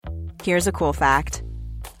Here's a cool fact.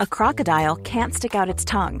 A crocodile can't stick out its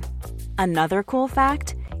tongue. Another cool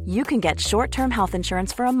fact, you can get short-term health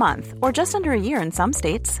insurance for a month or just under a year in some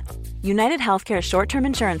states. United Healthcare short-term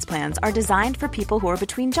insurance plans are designed for people who are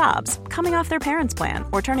between jobs, coming off their parents' plan,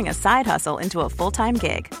 or turning a side hustle into a full-time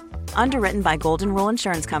gig. Underwritten by Golden Rule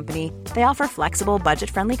Insurance Company, they offer flexible,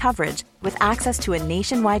 budget-friendly coverage with access to a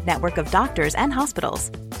nationwide network of doctors and hospitals.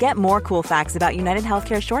 Get more cool facts about United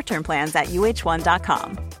Healthcare short-term plans at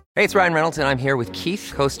uh1.com. Hey, it's Ryan Reynolds, and I'm here with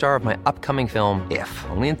Keith, co-star of my upcoming film, If,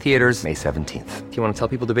 only in theaters May 17th. Do you want to tell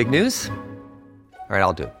people the big news? All right,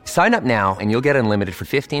 I'll do it. Sign up now and you'll get unlimited for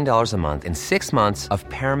 $15 a month and 6 months of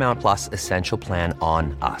Paramount Plus Essential Plan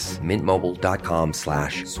on us.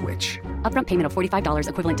 MintMobile.com/switch. Upfront payment of $45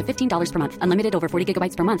 equivalent to $15 per month. Unlimited over 40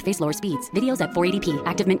 gigabytes per month. Face lower speeds. Videos at 480p.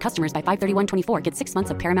 Active Mint customers by 531.24 get 6 months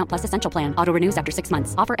of Paramount Plus Essential Plan. Auto renews after 6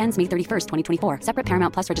 months. Offer ends May 31st, 2024. Separate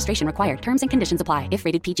Paramount Plus registration required. Terms and conditions apply if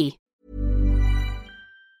rated PG.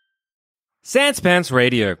 Sans Pants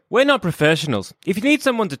Radio. We're not professionals. If you need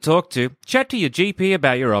someone to talk to, chat to your GP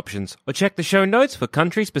about your options, or check the show notes for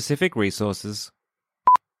country-specific resources.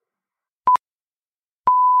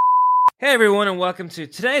 Hey everyone, and welcome to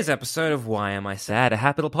today's episode of Why Am I Sad? A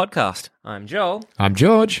Happy Little Podcast. I'm Joel. I'm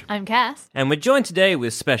George. I'm Cass. And we're joined today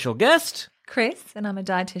with special guest... Chris, and I'm a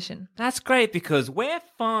dietitian. That's great because we're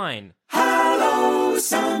fine. Hello,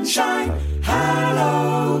 sunshine.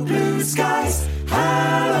 Hello, blue skies.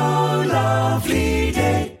 Hello, lovely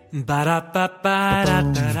day.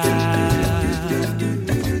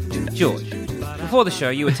 Ba-da-ba-ba-da-da-da. George, before the show,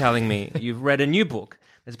 you were telling me you've read a new book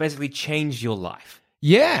that's basically changed your life.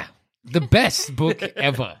 Yeah, the best book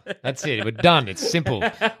ever. That's it. We're done. It's simple.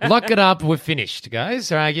 Lock it up. We're finished,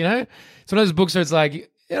 guys. All right, you know? It's one of those books where it's like...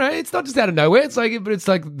 You know, it's not just out of nowhere. It's like, but it's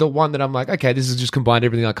like the one that I'm like, okay, this has just combined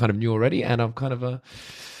everything I kind of knew already, and I'm kind of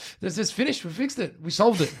this is finished. We fixed it. We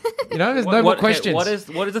solved it. You know, there's no more questions. What is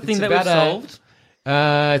the thing that we've solved?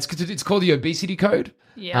 It's called the Obesity Code.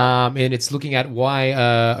 Yeah. And it's looking at why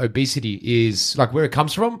obesity is like where it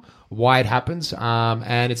comes from, why it happens,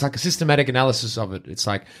 and it's like a systematic analysis of it. It's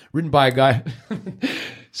like written by a guy.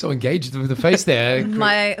 So engaged with the face there.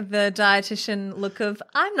 The dietitian look of,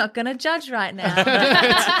 I'm not going to judge right now.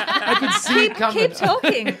 I could see it coming. Keep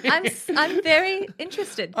talking. I'm very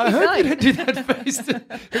interested. Keep I hope going. you don't do that face.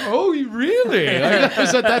 Oh, really? Like,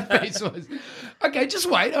 that's what that face was. Okay, just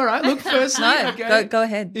wait. All right, look firstly. No, okay. go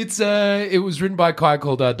ahead. It was written by a guy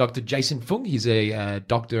called Dr. Jason Fung. He's a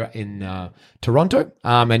doctor in Toronto,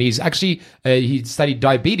 and he's actually he studied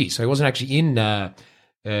diabetes, so he wasn't actually in.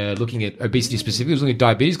 Looking at obesity specifically, he was looking at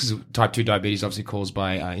diabetes because type 2 diabetes obviously caused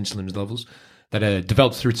by insulin levels that are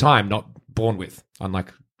developed through time, not born with,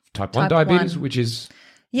 unlike type 1 diabetes, which is...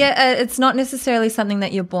 Yeah, it's not necessarily something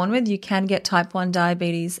that you're born with. You can get type 1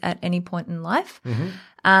 diabetes at any point in life.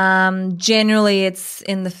 Mm-hmm. Generally, it's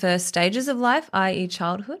in the first stages of life, i.e.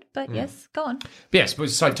 childhood, but yes, go on. Yes,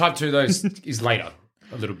 but so type 2 though is later.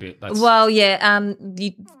 A little bit. Well, yeah,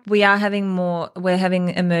 we're having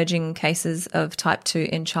emerging cases of type 2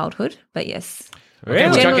 in childhood, but yes.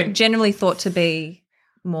 Really? Generally thought to be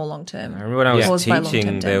more long-term. I remember when I was caused by teaching,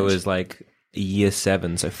 long-term there damage. was like year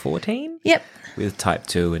 7, so 14? Yep. With type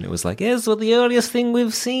 2, and it was like, here's the earliest thing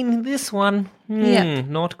we've seen, this one. Yep.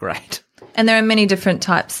 Not great. And there are many different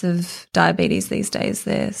types of diabetes these days.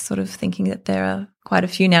 They're sort of thinking that there are quite a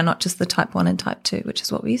few now, not just the type 1 and type 2, which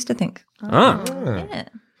is what we used to think. Yeah.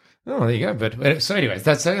 Oh, there you go. But so anyways,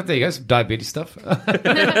 there you go, some diabetes stuff. But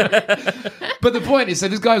the point is, so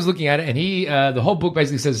this guy was looking at it, and he, the whole book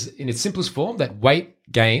basically says in its simplest form that weight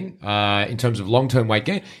gain, in terms of long-term weight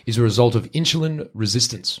gain, is a result of insulin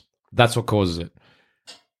resistance. That's what causes it.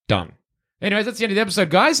 Done. Anyways, that's the end of the episode,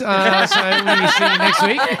 guys. So we'll see you next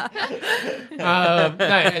week.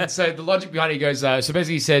 And so the logic behind it goes, so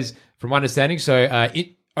basically he says, from my understanding, too much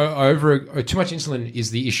insulin is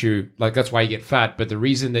the issue. Like, that's why you get fat. But the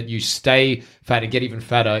reason that you stay fat and get even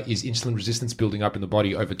fatter is insulin resistance building up in the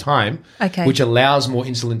body over time, which allows more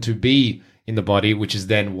insulin to be in the body, which is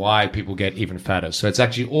then why people get even fatter. So it's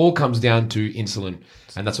actually all comes down to insulin,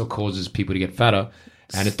 and that's what causes people to get fatter.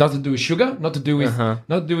 And it doesn't do with sugar, not to do with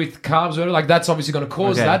carbs or like that's obviously going to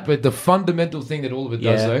cause that. But the fundamental thing that all of it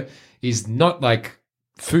does though is not like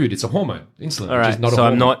food; it's a hormone, insulin, which is not a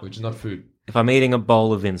hormone, which is not food. If I'm eating a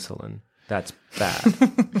bowl of insulin, that's bad.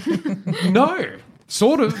 No,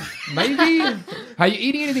 sort of, maybe. Are you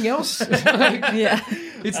eating anything else?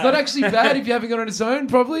 It's not actually bad if you're having it on its own,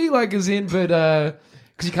 probably. Like as in, but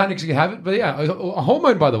because you can't actually have it. But yeah, a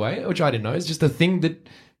hormone, by the way, which I didn't know, is just a thing that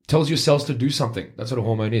tells your cells to do something. That's what a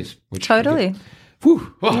hormone is. Which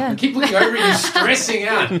Whew. Oh, I keep looking over and you're stressing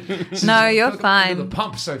out. No, you're Look at fine. the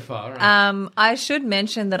pump so far. All right. I should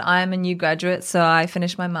mention that I am a new graduate, so I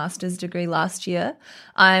finished my master's degree last year.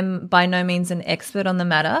 I'm by no means an expert on the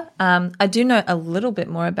matter. I do know a little bit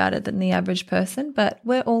more about it than the average person, but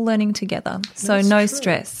we're all learning together, so no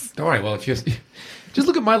stress. All right, well, if you're... Just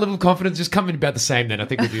look at my level of confidence. Just come in about the same then. I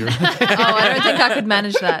think we'll be right. I don't think I could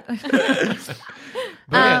manage that.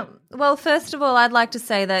 Well, first of all, I'd like to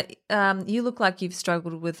say that you look like you've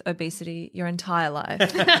struggled with obesity your entire life.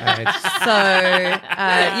 So you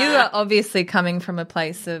are obviously coming from a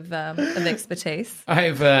place of expertise.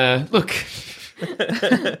 I've look.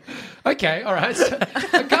 Okay, all right. So,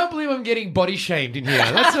 I can't believe I'm getting body shamed in here.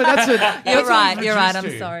 That's You're right. what You're right. I'm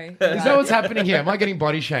reduced to. sorry. Is that what's happening here? Am I getting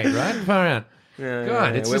body shamed? Right? Far out. Go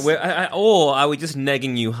on. It's just, or are we just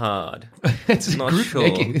negging you hard? it's not group sure.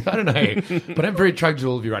 negging. I don't know, but I'm very attracted to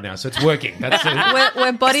all of you right now, so it's working. That's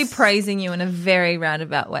We're body praising you in a very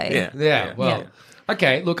roundabout way. yeah. Well,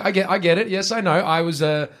 okay. Look, I get it. Yes, I know. I was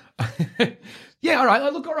yeah. All right. I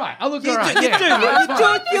look all right. You Yeah, do. all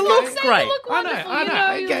right, You look okay. great. You look I wonderful. know. You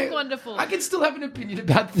know you Okay. look wonderful. I can still have an opinion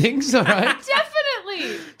about things. All right.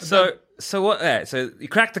 Definitely. So what? So you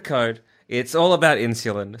cracked the code. It's all about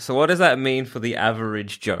insulin. So what does that mean for the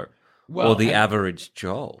average Joe or the average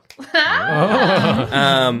Joel?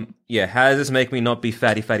 Yeah. How does this make me not be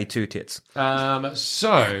fatty two tits?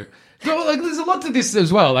 So there's a lot to this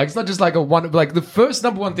as well. Like, it's not just like the first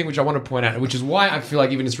number one thing which I want to point out, which is why I feel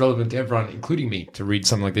like even it's relevant to everyone, including me, to read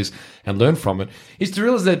something like this and learn from it, is to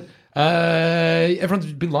realize that everyone's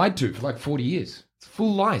been lied to for like 40 years. It's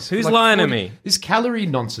full lies. Who's Like lying to me? This calorie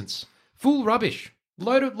nonsense. Full rubbish.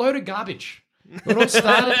 Load of garbage. It all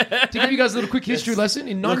started, to give you guys a little quick history lesson,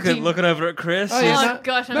 in 19... Looking over at Chris. Oh,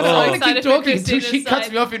 gosh, I'm so I'm going to excited keep for talking until Christina's she cuts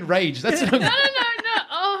side. me off in rage. That's what I'm No.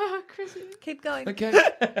 Oh, Chrissy. Keep going. Okay,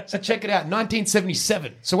 so check it out.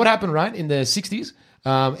 1977. So what happened, right, in the 60s?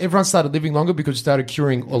 Everyone started living longer because it started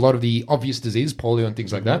curing a lot of the obvious disease, polio and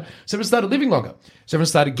things like that. So everyone started living longer. So everyone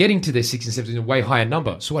started getting to their 60s and 70s in a way higher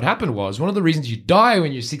number. So what happened was, one of the reasons you die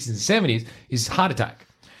when you're 60s and 70s is heart attack.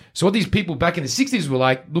 So what these people back in the 60s were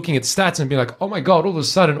like, looking at stats and being like, oh my God, all of a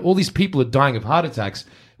sudden, all these people are dying of heart attacks,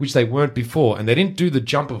 which they weren't before. And they didn't do the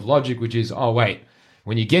jump of logic, which is, oh wait,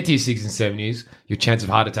 when you get to your 60s and 70s, your chance of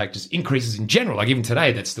heart attack just increases in general. Like even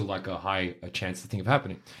today, that's still like a chance thing of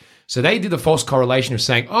happening. So they did the false correlation of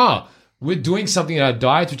saying, we're doing something in our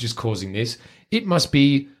diet which is causing this. It must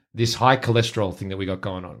be this high cholesterol thing that we got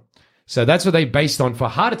going on. So that's what they based on for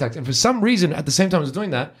heart attacks. And for some reason, at the same time as doing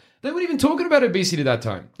that, they weren't even talking about obesity at that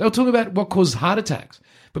time. They were talking about what caused heart attacks.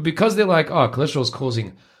 But because they're like, cholesterol is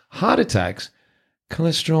causing heart attacks,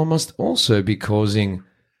 cholesterol must also be causing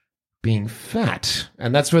being fat.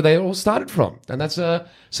 And that's where they all started from. And that's so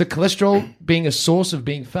cholesterol being a source of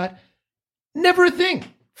being fat, never a thing.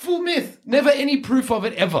 Full myth. Never any proof of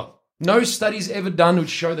it ever. No studies ever done which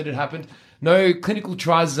show that it happened. No clinical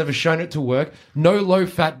trials has ever shown it to work. No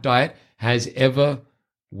low-fat diet has ever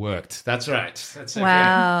worked. That's right. That's okay.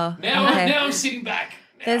 Wow. Now Okay. I'm sitting back.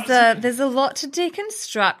 There's a lot to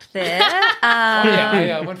deconstruct there.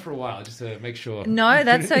 I went for a while just to make sure. No,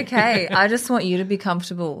 that's okay. I just want you to be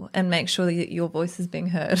comfortable and make sure that your voice is being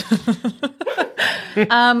heard. So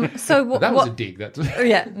That was a dig. That's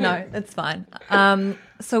yeah, no, that's fine.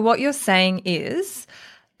 So what you're saying is,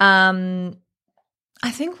 I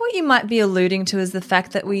think what you might be alluding to is the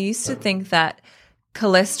fact that we used to think that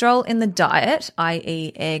cholesterol in the diet,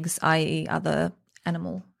 i.e. eggs, i.e. other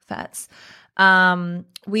animal fats,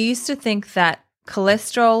 we used to think that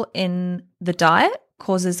cholesterol in the diet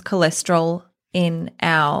causes cholesterol in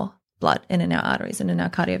our blood and in our arteries and in our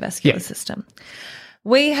cardiovascular system.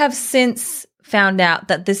 We have since found out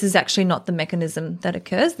that this is actually not the mechanism that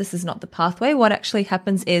occurs. This is not the pathway. What actually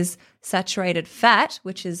happens is saturated fat,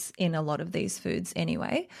 which is in a lot of these foods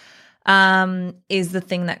anyway, is the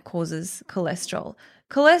thing that causes cholesterol.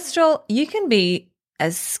 Cholesterol, you can be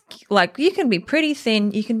pretty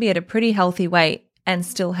thin, you can be at a pretty healthy weight and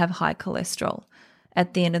still have high cholesterol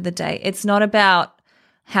at the end of the day. It's not about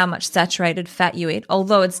how much saturated fat you eat,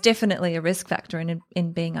 although it's definitely a risk factor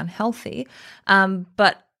in being unhealthy.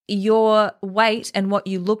 But your weight and what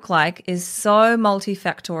you look like is so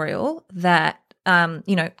multifactorial that,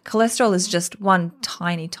 cholesterol is just one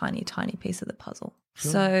tiny, tiny, tiny piece of the puzzle.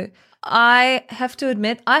 Sure. So I have to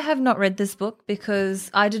admit, I have not read this book because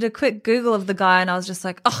I did a quick Google of the guy and I was just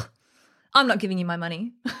like, I'm not giving you my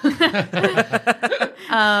money.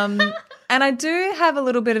 And I do have a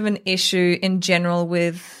little bit of an issue in general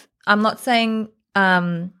with, I'm not saying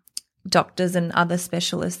doctors and other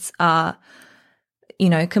specialists are,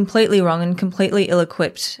 completely wrong and completely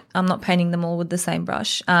ill-equipped. I'm not painting them all with the same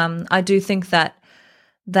brush. I do think that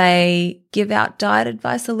they give out diet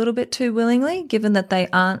advice a little bit too willingly, given that they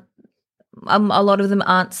aren't, a lot of them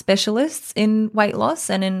aren't specialists in weight loss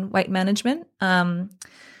and in weight management.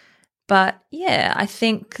 But yeah, I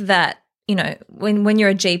think that, you know, when you're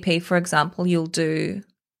a GP, for example, you'll do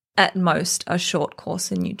at most a short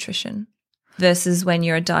course in nutrition versus when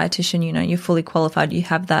you're a dietitian, you know, you're fully qualified, you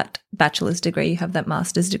have that bachelor's degree, you have that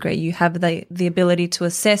master's degree, you have the ability to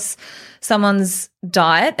assess someone's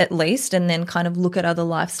diet at least and then kind of look at other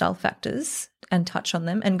lifestyle factors and touch on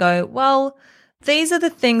them and go, well, these are the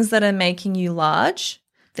things that are making you large.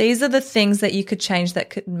 These are the things that you could change that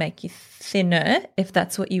could make you thinner if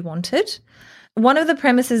that's what you wanted. One of the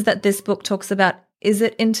premises that this book talks about, is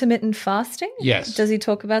it intermittent fasting? Yes. Does he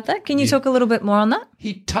talk about that? Can you talk a little bit more on that?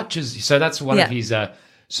 He touches, so that's one of his,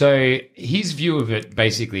 so his view of it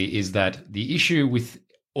basically is that the issue with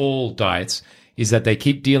all diets is that they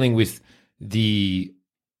keep dealing with they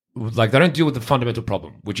don't deal with the fundamental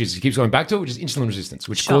problem, which is, he keeps going back to it, which is insulin resistance,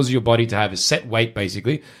 which causes your body to have a set weight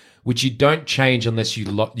basically, which you don't change unless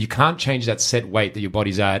you can't change that set weight that your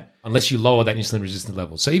body's at unless you lower that insulin resistance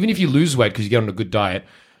level. So even if you lose weight because you get on a good diet,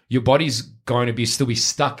 your body's going to still be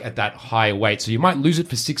stuck at that higher weight. So you might lose it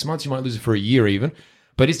for 6 months, you might lose it for a year even,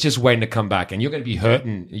 but it's just waiting to come back. And you're going to be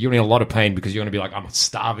hurting, you're in a lot of pain because you're going to be like, I'm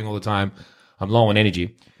starving all the time, I'm low on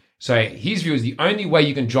energy. So his view is the only way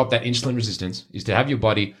you can drop that insulin resistance is to have your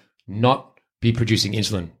body not be producing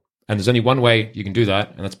insulin. And there's only one way you can do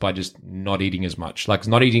that, and that's by just not eating as much, like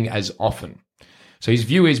not eating as often. So his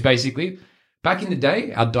view is basically, back in the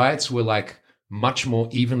day, our diets were like much more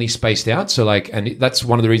evenly spaced out. So like, and that's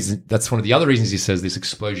one of the other reasons he says this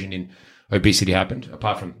explosion in obesity happened,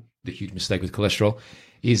 apart from the huge mistake with cholesterol,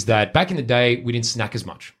 is that back in the day, we didn't snack as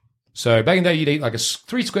much. So back in the day, you'd eat like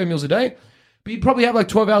 3 square meals a day, but you'd probably have like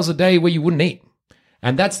 12 hours a day where you wouldn't eat.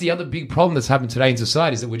 And that's the other big problem that's happened today in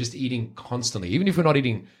society, is that we're just eating constantly. Even if we're not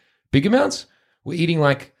eating big amounts, we're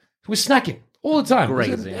snacking all the time.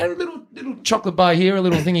 Crazy. A little chocolate bar here, a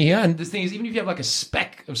little thingy here. And the thing is, even if you have like a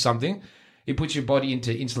speck of something, it puts your body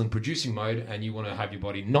into insulin producing mode, and you want to have your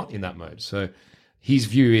body not in that mode. So his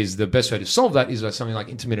view is the best way to solve that is by something like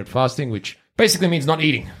intermittent fasting, which basically means not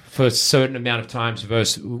eating for a certain amount of times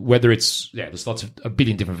versus whether it's, there's lots of a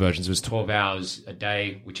billion different versions. There's 12 hours a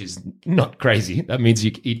day, which is not crazy. That means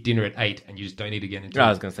you eat dinner at 8 and you just don't eat again until... I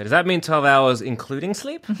was going to say, does that mean 12 hours including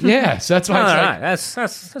sleep? Yeah, so that's why it's like... Right.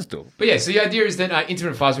 That's doable. But yeah, so the idea is that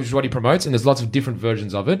intermittent fasting, which is what he promotes, and there's lots of different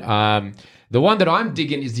versions of it. The one that I'm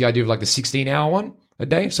digging is the idea of like the 16-hour one a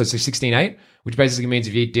day. So it's a 16-8, which basically means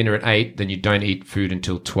if you eat dinner at 8, then you don't eat food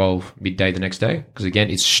until 12 midday the next day. Because again,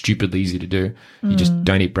 it's stupidly easy to do. You just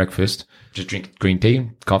don't eat breakfast. Just drink green tea,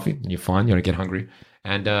 coffee, and you're fine. You don't get hungry.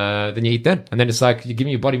 And then you eat then. And then it's like you're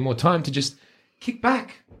giving your body more time to just kick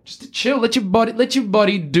back, just to chill. Let your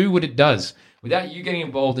body do what it does without you getting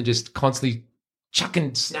involved and just constantly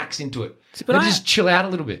chucking snacks into it. But just chill out a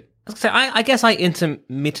little bit. I guess I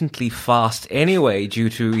intermittently fast anyway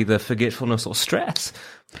due to either forgetfulness or stress.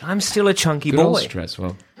 But I'm still a chunky Good boy. old stress,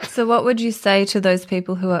 well. So what would you say to those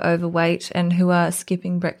people who are overweight and who are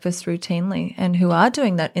skipping breakfast routinely and who are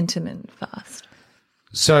doing that intermittent fast?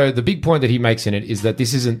 So the big point that he makes in it is that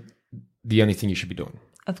this isn't the only thing you should be doing.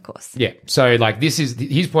 Of course. Yeah. So like this is,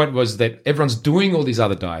 his point was that everyone's doing all these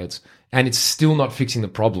other diets and it's still not fixing the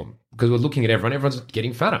problem. Because we're looking at everyone's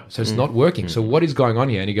getting fatter. So it's not working. So what is going on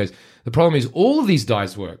here? And he goes, the problem is all of these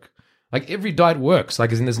diets work. Like every diet works.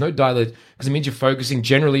 Like as in there's no diet because it means you're focusing.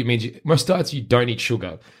 Generally, it means most diets you don't eat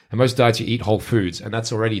sugar. And most diets you eat whole foods. And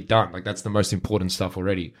that's already done. Like that's the most important stuff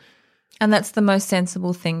already. And that's the most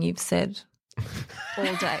sensible thing you've said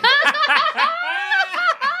all day.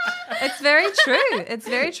 It's very true. It's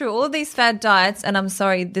very true. All of these fad diets, and I'm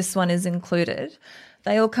sorry, this one is included,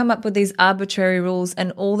 they all come up with these arbitrary rules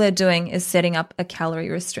and all they're doing is setting up a calorie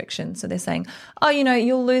restriction. So they're saying, oh,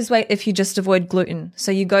 you'll lose weight if you just avoid gluten.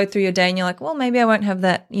 So you go through your day and you're like, well, maybe I won't have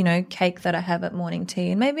that, cake that I have at morning tea,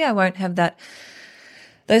 and maybe I won't have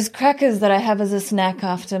those crackers that I have as a snack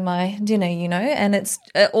after my dinner, and it's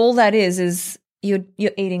all that is you're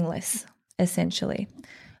eating less, essentially.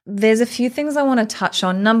 There's a few things I want to touch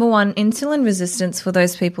on. Number one, insulin resistance for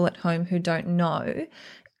those people at home who don't know.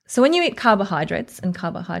 So when you eat carbohydrates and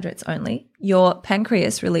carbohydrates only, your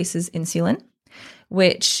pancreas releases insulin,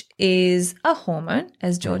 which is a hormone,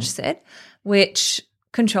 as George said, which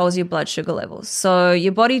controls your blood sugar levels. So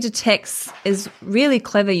your body is really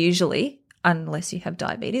clever usually, unless you have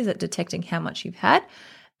diabetes, at detecting how much you've had,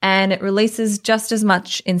 and it releases just as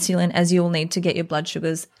much insulin as you'll need to get your blood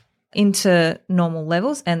sugars into normal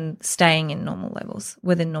levels and staying in normal levels,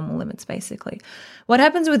 within normal limits basically. What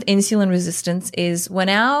happens with insulin resistance is when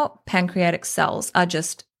our pancreatic cells are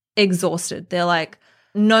just exhausted, they're like,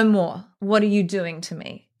 no more. What are you doing to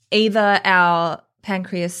me? Either our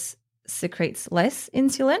pancreas secretes less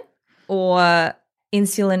insulin, or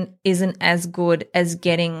insulin isn't as good as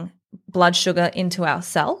getting blood sugar into our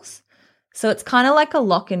cells. So it's kind of like a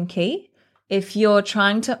lock and key. If you're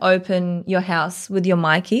trying to open your house with your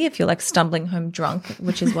my key, if you're like stumbling home drunk,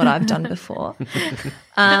 which is what I've done before,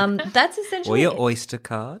 that's essentially Or your Oyster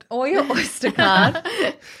card. Or your Oyster card.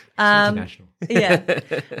 International. Yeah.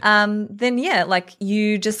 Then like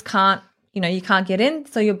you just can't, you can't get in,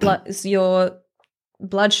 so your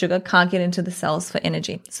blood sugar can't get into the cells for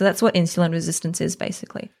energy. So that's what insulin resistance is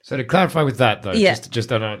basically. So to clarify with that though, Yeah.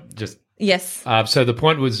 just Yes. so the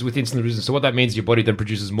point was with insulin resistance. So what that means, your body then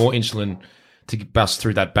produces more insulin to bust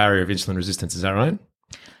through that barrier of insulin resistance. Is that right?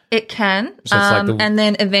 It can. So it's like and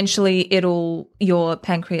then eventually your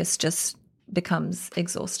pancreas just becomes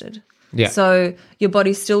exhausted. Yeah. So your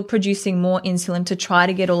body's still producing more insulin to try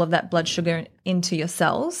to get all of that blood sugar into your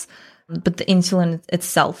cells, but the insulin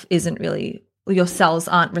itself isn't really, your cells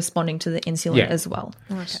aren't responding to the insulin Yeah. as well.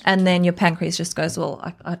 Okay. And then your pancreas just goes, well,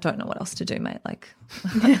 I don't know what else to do, mate. Like,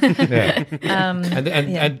 Yeah.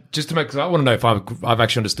 And just to make, because I want to know if I've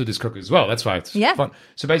actually understood this correctly as well. That's why it's fun.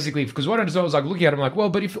 So basically, because what I understood, I was like looking at it, I'm like, well,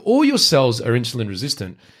 but if all your cells are insulin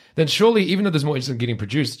resistant, then surely even though there's more insulin getting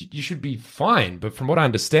produced, you should be fine. But from what I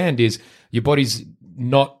understand is your body's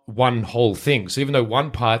not one whole thing. So even though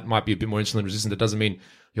one part might be a bit more insulin resistant, that doesn't mean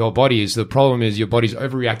your whole body is. The problem is your body's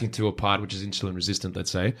overreacting to a part which is insulin resistant,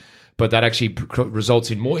 let's say, but that actually results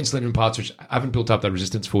in more insulin in parts which haven't built up that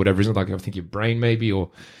resistance for whatever reason, like I think your brain maybe, or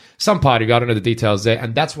some part of you, I don't know the details there,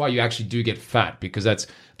 and that's why you actually do get fat, because that's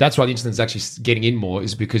why the insulin's actually getting in more,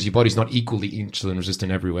 is because your body's not equally insulin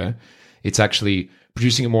resistant everywhere. It's actually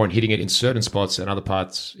producing it more and hitting it in certain spots, and other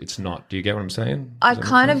parts it's not. Do you get what I'm saying? I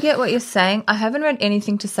kind of get what you're saying. I haven't read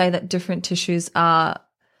anything to say that different tissues are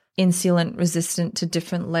insulin resistant to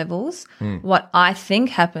different levels. What I think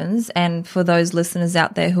happens, and for those listeners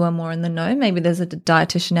out there who are more in the know, maybe there's a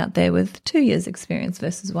dietitian out there with 2 years experience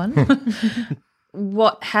versus 1.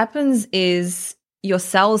 What happens is your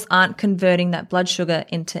cells aren't converting that blood sugar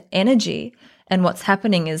into energy, and what's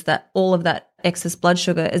happening is that all of that excess blood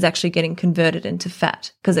sugar is actually getting converted into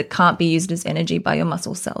fat because it can't be used as energy by your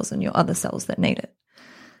muscle cells and your other cells that need it.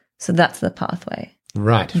 So that's the pathway.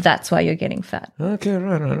 Right. That's why you're getting fat. Okay,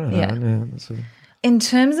 right. Yeah. In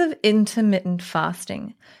terms of intermittent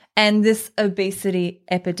fasting and this obesity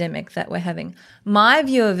epidemic that we're having, my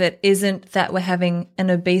view of it isn't that we're having an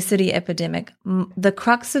obesity epidemic. The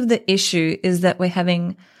crux of the issue is that we're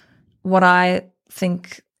having what I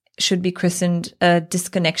think should be christened a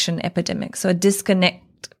disconnection epidemic. So a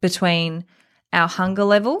disconnect between our hunger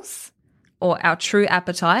levels or our true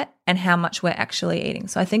appetite and how much we're actually eating.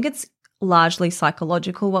 So I think it's largely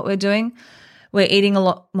psychological what we're doing. We're eating a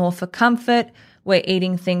lot more for comfort. We're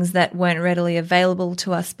eating things that weren't readily available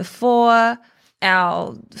to us before.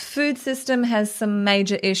 Our food system has some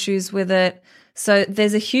major issues with it. So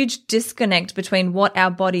there's a huge disconnect between what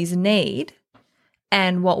our bodies need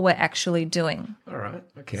and what we're actually doing. All right.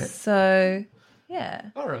 Okay. So,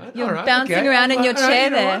 yeah. All right. You're all right, bouncing okay. around in your All right, chair you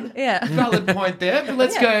know there. what? Yeah. Valid point there, but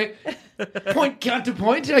let's go point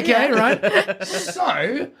counterpoint. Okay, right.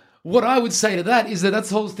 So what I would say to that is that's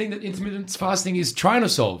the whole thing that intermittent fasting is trying to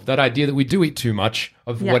solve, that idea that we do eat too much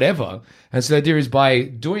of whatever. And so the idea is by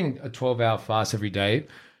doing a 12-hour fast every day,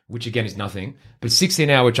 which again is nothing, but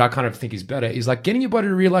 16-hour, which I kind of think is better, is like getting your body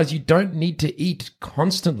to realize you don't need to eat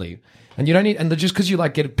constantly. And you don't need, and just because you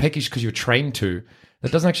like get peckish because you're trained to,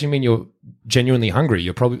 that doesn't actually mean you're genuinely hungry.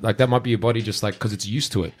 You're probably like, that might be your body just like because it's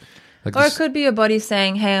used to it. Like Or it could be your body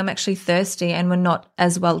saying, hey, I'm actually thirsty, and we're not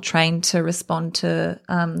as well trained to respond to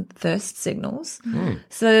thirst signals.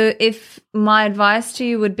 So if my advice to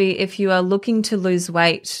you would be, if you are looking to lose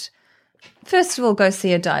weight, first of all, go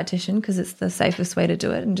see a dietitian because it's the safest way to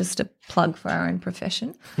do it, and just a plug for our own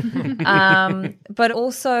profession. But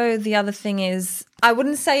also the other thing is, I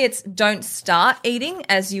wouldn't say it's don't start eating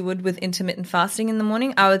as you would with intermittent fasting in the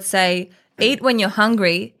morning. I would say eat when you're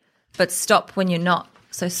hungry, but stop when you're not.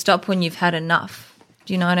 So stop when you've had enough.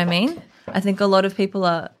 Do you know what I mean? I think a lot of people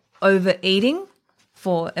are overeating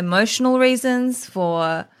for emotional reasons,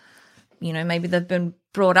 for, you know, maybe they've been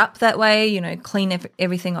brought up that way, you know, clean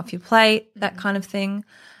everything off your plate, that kind of thing.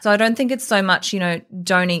 So I don't think it's so much, you know,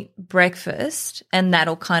 don't eat breakfast and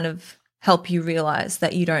that'll kind of help you realize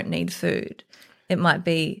that you don't need food. It might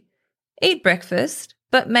be eat breakfast,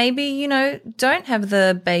 but maybe, you know, don't have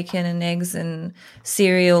the bacon and eggs and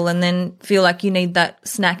cereal and then feel like you need that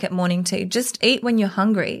snack at morning tea. Just eat when you're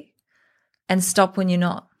hungry and stop when you're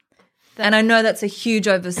not. And I know that's a huge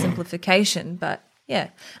oversimplification, but Yeah.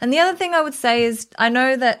 And the other thing I would say is I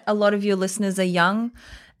know that a lot of your listeners are young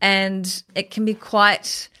and it can be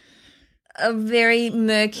quite a very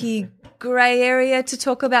murky grey area to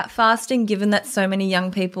talk about fasting, given that so many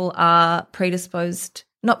young people are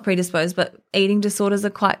not predisposed, but eating disorders are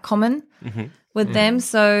quite common with them.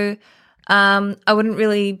 So I wouldn't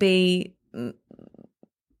really be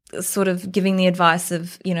sort of giving the advice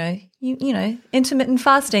of, you know, intermittent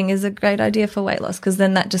fasting is a great idea for weight loss, because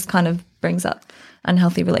then that just kind of brings up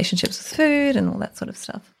unhealthy relationships with food and all that sort of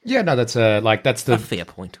stuff. Yeah, no, that's that's the A fair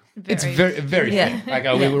point. It's very, very Yeah. fair.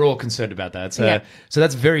 Like we were all concerned about that. So, so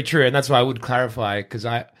that's very true, and that's why I would clarify, because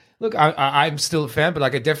I'm still a fan, but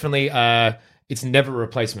like I definitely, it's never a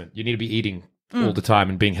replacement. You need to be eating all the time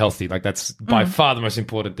and being healthy. Like that's by far the most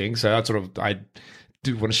important thing. So that's sort of, I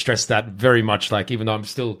do want to stress that very much. Like even though I'm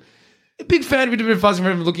still a big fan of intermittent fasting,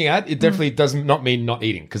 from looking at it, definitely does not mean not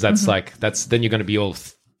eating, because that's then you're going to be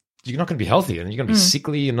you're not going to be healthy, and you're going to be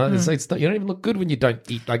sickly, and it's not, you don't even look good when you don't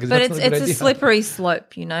eat. Like, But it's a slippery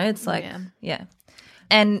slope, you know. It's like, yeah.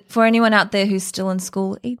 And for anyone out there who's still in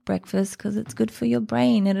school, eat breakfast because it's good for your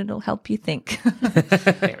brain and it'll help you think.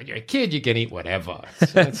 Hey, when you're a kid, you can eat whatever.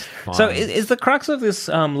 So it's fine. So is the crux of this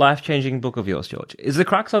life-changing book of yours, George, is the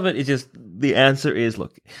crux of it is just the answer is,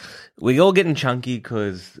 look, we all getting chunky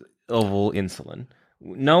because of all insulin.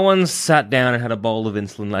 No one's sat down and had a bowl of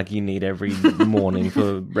insulin like you need every morning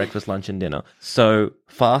for breakfast, lunch, and dinner. So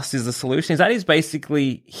fast is the solution. Is that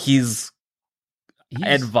basically his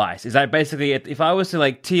advice? Is that basically it? If I was to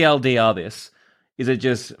like TLDR this, is it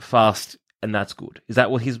just fast and that's good? Is that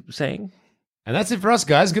what he's saying? And that's it for us,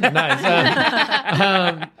 guys. Good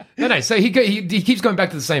night. No. So he keeps going back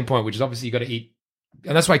to the same point, which is obviously you got to eat.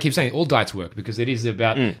 And that's why I keep saying all diets work, because it is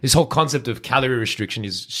about this whole concept of calorie restriction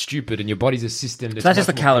is stupid, and your body's a system. That's just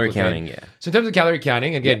the calorie counting, yeah. So in terms of calorie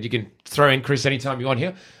counting, again, you can throw in Chris anytime you want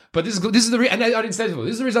here. But this is the reason, and I didn't say this before,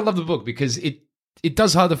 this is the reason I love the book, because it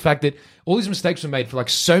does hide the fact that all these mistakes were made for like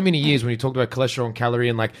so many years when you talked about cholesterol and calorie,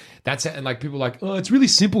 and like that's it, and like people are like, oh, it's really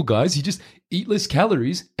simple, guys. You just eat less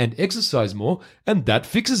calories and exercise more, and that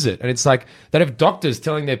fixes it. And it's like they have doctors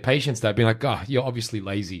telling their patients that, being like, oh, you're obviously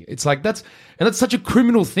lazy. It's like that's such a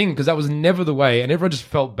criminal thing, because that was never the way, and everyone just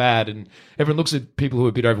felt bad, and everyone looks at people who are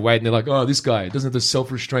a bit overweight and they're like, oh, this guy doesn't have the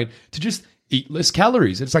self-restraint to just eat less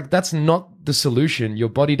calories. It's like that's not the solution. Your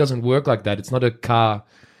body doesn't work like that. It's not a car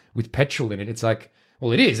with petrol in it. It's like,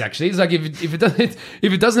 well, it is actually. It's like if it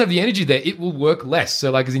doesn't have the energy there, it will work less.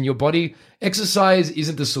 So like as in your body, exercise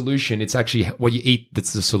isn't the solution. It's actually what you eat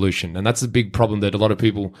that's the solution. And that's the big problem that a lot of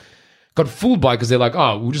people got fooled by, because they're like,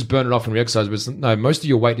 oh, we'll just burn it off when we exercise. But no, most of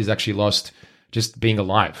your weight is actually lost just being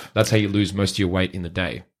alive. That's how you lose most of your weight in the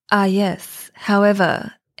day. Ah, yes.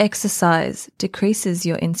 However, exercise decreases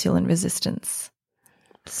your insulin resistance.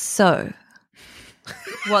 So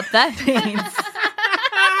what that means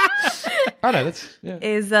I know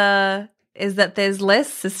is that there's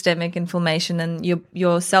less systemic inflammation, and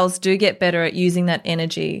your cells do get better at using that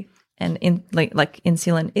energy, and like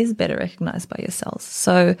insulin is better recognized by your cells.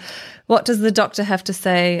 So what does the doctor have to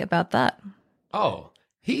say about that? Oh,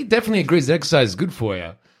 he definitely agrees that exercise is good for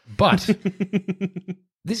you, but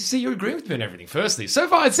you're agreeing with me on everything. Firstly, so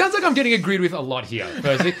far it sounds like I'm getting agreed with a lot here.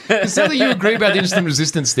 Firstly, it sounds like you agree about the insulin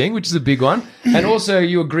resistance thing, which is a big one, and also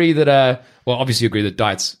you agree that obviously you agree that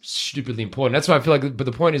diet's stupidly important. That's why I feel like, but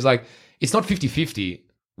the point is like it's not 50-50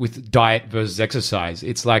 with diet versus exercise.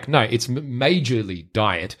 It's like, no, it's majorly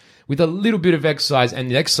diet with a little bit of exercise,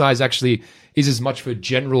 and the exercise actually is as much for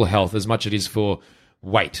general health as much as it is for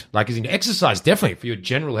weight. Like as in exercise, definitely for your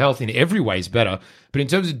general health in every way is better. But in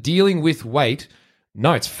terms of dealing with weight,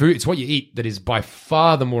 no, it's food. It's what you eat that is by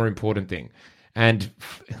far the more important thing. And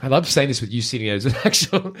I love saying this with you sitting there as an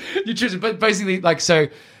actual nutrition, but basically like, so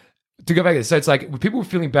to go back to this, so it's like people are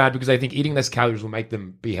feeling bad because they think eating less calories will make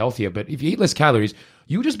them be healthier. But if you eat less calories,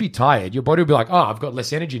 you'll just be tired. Your body will be like, oh, I've got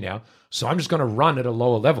less energy now, so I'm just going to run at a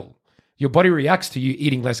lower level. Your body reacts to you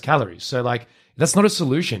eating less calories. So like, that's not a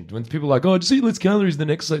solution. When people are like, oh, just eat less calories the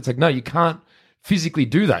next day, it's like, no, you can't physically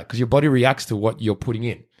do that because your body reacts to what you're putting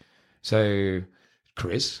in. So,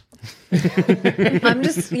 Chris, I'm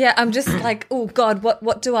just like, oh God,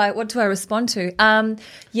 what do I respond to?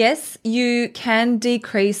 Yes, you can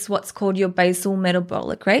decrease what's called your basal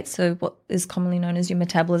metabolic rate, so what is commonly known as your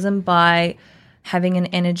metabolism, by having an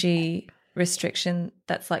energy restriction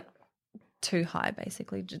that's like too high,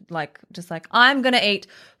 basically. Just like I'm going to eat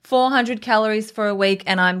 400 calories for a week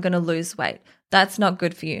and I'm going to lose weight. That's not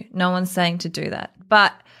good for you. No one's saying to do that.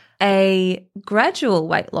 But a gradual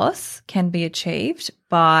weight loss can be achieved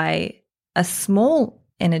by a small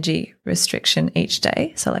energy restriction each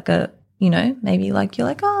day. So like maybe like you're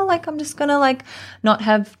like, oh, like I'm just going to like not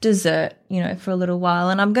have dessert, for a little while,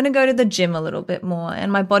 and I'm going to go to the gym a little bit more,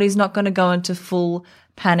 and my body's not going to go into full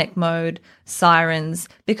panic mode, sirens,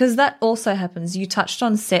 because that also happens. You touched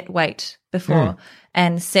on set weight before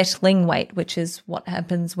and settling weight, which is what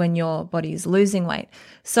happens when your body is losing weight.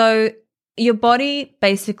 So your body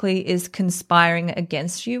basically is conspiring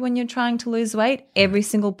against you when you're trying to lose weight. Every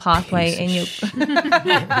single pathway in your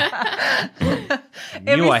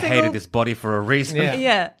I hated this body for a reason.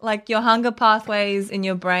 Yeah, like your hunger pathways in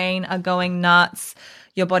your brain are going nuts.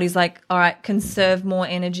 Your body's like, all right, conserve more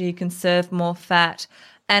energy, conserve more fat.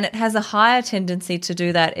 And it has a higher tendency to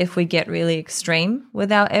do that if we get really extreme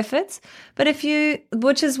with our efforts. But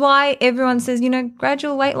which is why everyone says,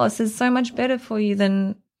 gradual weight loss is so much better for you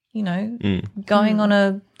than, going on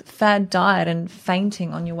a fad diet and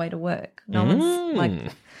fainting on your way to work. No one's like,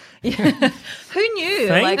 who knew?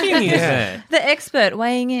 Thanking you. The expert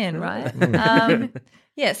weighing in, right?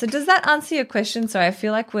 Yeah. So does that answer your question? Sorry, I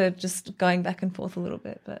feel like we're just going back and forth a little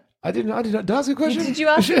bit, but. I did I ask a question? Did you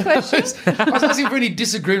ask a question? I was asking for any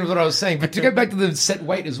disagreement with what I was saying, but to go back to the set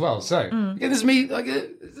weight as well. So, this is me,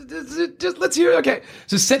 just let's hear it. Okay.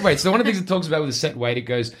 So set weight. So one of the things it talks about with the set weight, it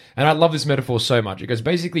goes, and I love this metaphor so much. It goes,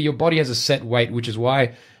 basically your body has a set weight, which is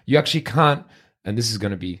why you actually can't, and this is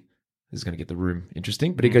going to get the room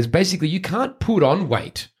interesting, but it goes, basically you can't put on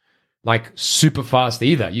weight like super fast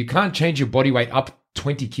either. You can't change your body weight up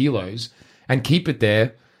 20 kilos and keep it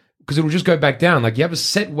there, because it will just go back down. Like you have a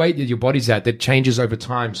set weight that your body's at that changes over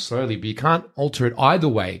time slowly, but you can't alter it either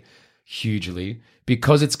way hugely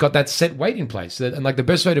because it's got that set weight in place. And like the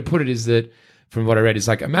best way to put it is that, from what I read, is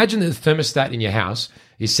like imagine the thermostat in your house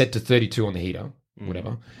is set to 32 on the heater,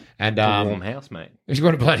 whatever. And a warm house, mate. If you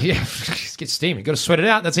want to bloody just get steamy, you got to sweat it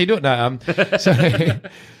out. That's how you do it. No, so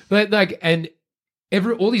but like, and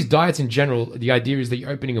all these diets in general, the idea is that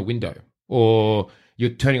you're opening a window or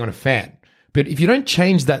you're turning on a fan. But if you don't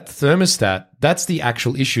change that thermostat, that's the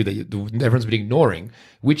actual issue that everyone's been ignoring,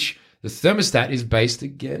 which the thermostat is based,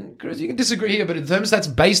 again, Chris, you can disagree here, but the thermostat's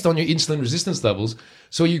based on your insulin resistance levels.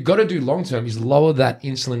 So what you've got to do long-term is lower that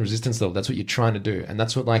insulin resistance level. That's what you're trying to do. And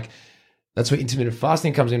that's where intermittent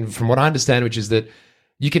fasting comes in, from what I understand, which is that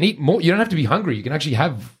you can eat more. You don't have to be hungry. You can actually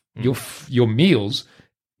have your meals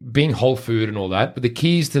being whole food and all that. But the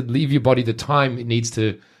key is to leave your body the time it needs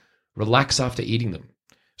to relax after eating them.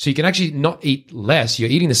 So you can actually not eat less. You're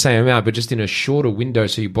eating the same amount, but just in a shorter window,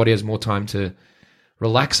 so your body has more time to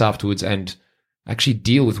relax afterwards and actually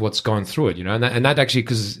deal with what's going through it, And that actually,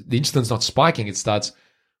 because the insulin's not spiking, it starts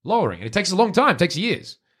lowering. And it takes a long time. It takes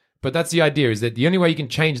years. But that's the idea, is that the only way you can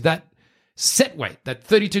change that set weight, that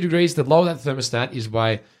 32 degrees, to lower that thermostat, is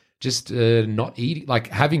by just not eating, like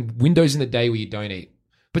having windows in the day where you don't eat.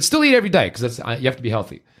 But still eat every day, because you have to be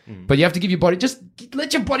healthy. But you have to give your body, just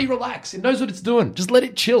let your body relax. It knows what it's doing. Just let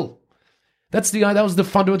it chill. That was the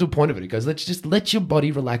fundamental point of it. It goes, let's just let your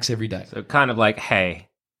body relax every day. So kind of like, hey,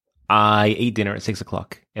 I eat dinner at 6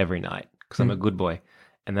 o'clock every night because I'm a good boy.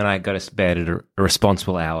 And then I go to bed at a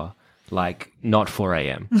responsible hour, like not 4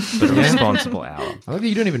 a.m., but a responsible hour. I think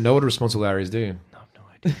you don't even know what a responsible hour is, do you? No, I have no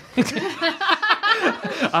idea.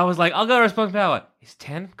 I was like, I'll go to responsible hour. Is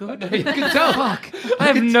 10 good? You can tell. Fuck. I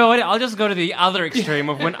have no idea. I'll just go to the other extreme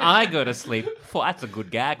of when I go to sleep. That's a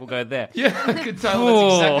good gag. We'll go there. Yeah, I could tell.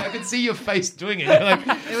 That's exactly. I could see your face doing it. You're like,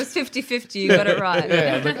 it was 50-50. You got it right.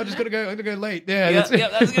 Yeah, I'm like, I'm going to go late. Yeah, that's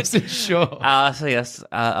good. Sure. So yes,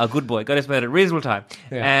 a good boy. Go to bed at a reasonable time.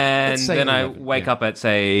 Yeah. And then I wake up at,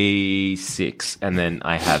 say, 6, and then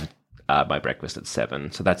I have my breakfast at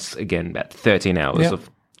 7. So that's, again, about 13 hours of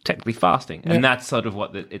technically fasting, and that's sort of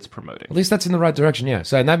what it's promoting. At least that's in the right direction, yeah.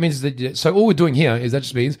 So, and that means that. So all we're doing here is that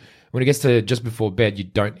just means when it gets to just before bed, you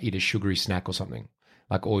don't eat a sugary snack or something,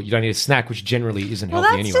 or you don't eat a snack which generally isn't healthy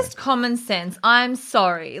anyway. Well, that's just common sense. I'm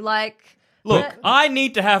sorry, look, I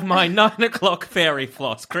need to have my 9 o'clock fairy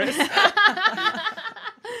floss, Chris.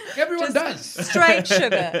 Everyone does. Straight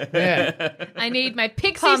sugar. Yeah. I need my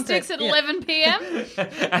pixie sticks at 11 p.m.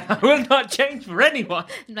 And I will not change for anyone.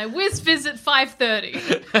 And my whiz fizz at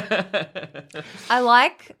 5:30. I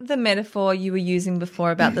like the metaphor you were using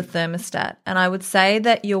before about the thermostat. And I would say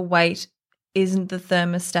that your weight isn't the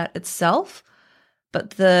thermostat itself,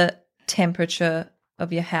 but the temperature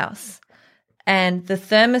of your house. And the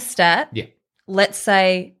thermostat, let's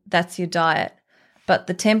say that's your diet. But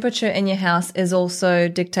the temperature in your house is also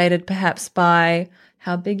dictated perhaps by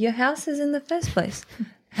how big your house is in the first place,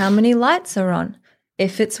 how many lights are on,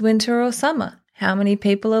 if it's winter or summer, how many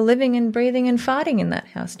people are living and breathing and farting in that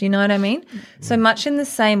house. Do you know what I mean? So much in the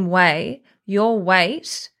same way, your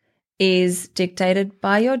weight is dictated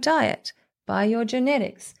by your diet, by your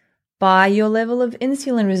genetics, by your level of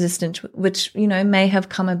insulin resistance, which, may have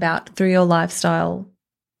come about through your lifestyle.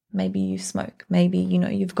 Maybe you smoke. Maybe,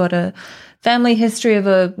 you've got a family history of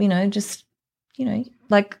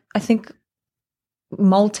like I think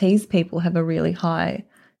Maltese people have a really high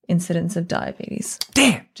incidence of diabetes.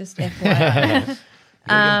 Damn. Just FYI.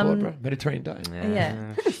 Mediterranean diet.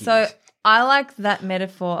 Yeah. So I like that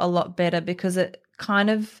metaphor a lot better because it kind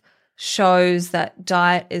of shows that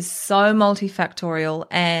diet is so multifactorial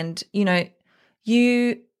and,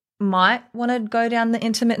 you might want to go down the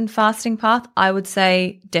intermittent fasting path. I would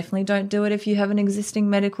say definitely don't do it if you have an existing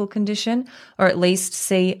medical condition, or at least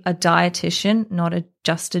see a dietitian, not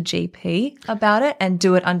just a GP, about it, and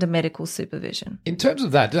do it under medical supervision. In terms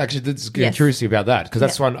of that, actually, this is Yes. curiosity about that, because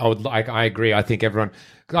that's one I would like. I agree. I think everyone.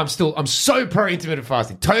 I'm so pro intermittent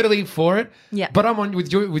fasting, totally for it. Yeah. But I'm on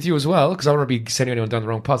with you as well, because I don't want to be sending anyone down the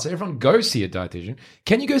wrong path. So everyone go see a dietitian.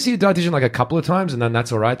 Can you go see a dietitian like a couple of times and then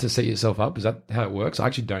that's all right to set yourself up? Is that how it works? I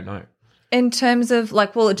actually don't know. In terms of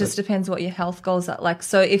it just depends what your health goals are. Like,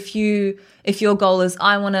 so if your goal is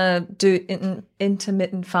I want to do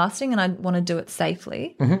intermittent fasting and I want to do it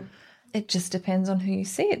safely, it just depends on who you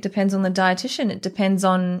see. It depends on the dietitian. It depends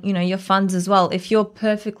on, your funds as well. If you're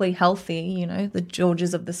perfectly healthy, the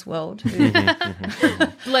Georges of this world, who,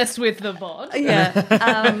 Blessed with the bod.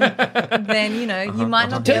 then, you might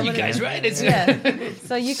not be Tell able you to. guys, right? It's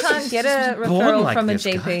So you can't get a born referral like from a this,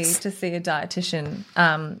 GP guys. to see a dietitian,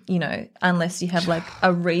 unless you have like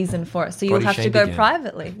a reason for it. So you'll Body have to shamed go again.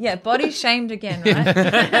 privately. Yeah, body shamed again, right?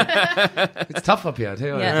 It's tough up here. I tell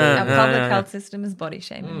you what. Yeah, our public health system is body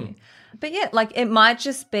shaming you. But yeah, like it might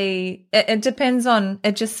just be, it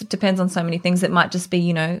just depends on so many things. It might just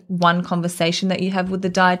be, one conversation that you have with the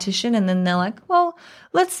dietitian and then they're like, well,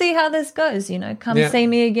 let's see how this goes, come Yeah. see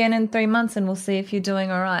me again in 3 months and we'll see if you're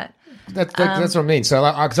doing all right. That's what I mean. So,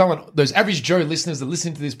 because I want those average Joe listeners that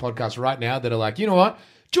listen to this podcast right now that are like, you know what?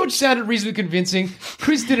 George sounded reasonably convincing.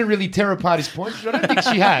 Chris didn't really tear apart his point. I don't think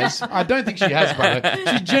she has. By the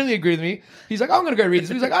way. She generally agreed with me. He's like, I'm going to go read this.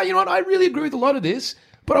 He's like, oh, you know what? I really agree with a lot of this,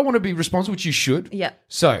 but I want to be responsible, which you should. Yeah.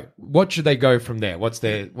 So what should they go from there? What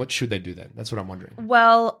should they do then? That's what I'm wondering.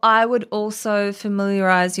 Well, I would also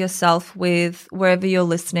familiarize yourself with, wherever you're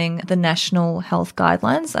listening, the national health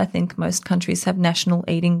guidelines. I think most countries have national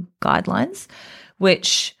eating guidelines,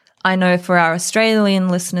 which I know for our Australian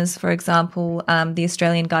listeners, for example, the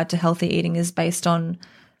Australian Guide to Healthy Eating is based on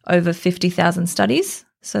over 50,000 studies.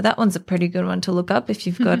 So that one's a pretty good one to look up if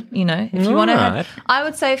you've got, if you want to. I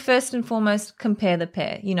would say first and foremost, compare the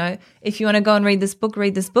pair. If you want to go and read this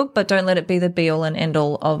book, but don't let it be the be all and end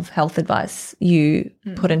all of health advice you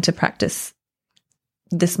put into practice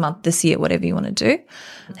this month, this year, whatever you want to do.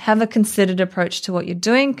 Have a considered approach to what you're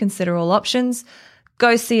doing. Consider all options.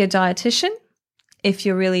 Go see a dietitian if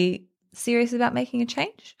you're really serious about making a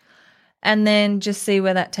change, and then just see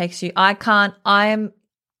where that takes you. I am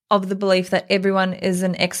of the belief that everyone is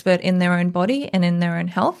an expert in their own body and in their own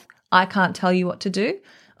health. I can't tell you what to do.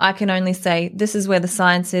 I can only say this is where the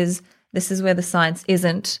science is, this is where the science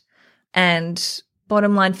isn't. And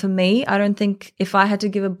bottom line for me, I don't think, if I had to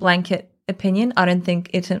give a blanket opinion, I don't think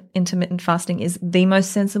intermittent fasting is the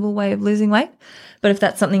most sensible way of losing weight. But if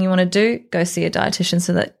that's something you want to do, go see a dietitian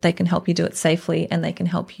so that they can help you do it safely and they can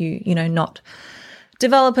help you, not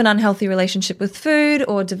develop an unhealthy relationship with food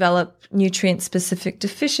or develop nutrient-specific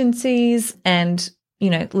deficiencies. And,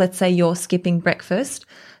 let's say you're skipping breakfast,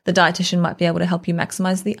 the dietitian might be able to help you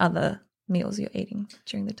maximize the other meals you're eating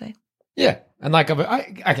during the day. Yeah. And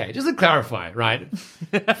okay, just to clarify, right?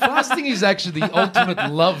 Fasting is actually the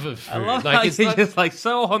ultimate love of food. I love like, how it's you're not, just like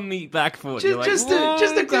so on the back foot. You're like, just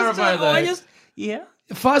to clarify though. Yeah.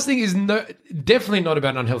 Fasting is definitely not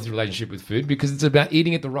about an unhealthy relationship with food, because it's about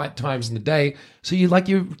eating at the right times in the day. So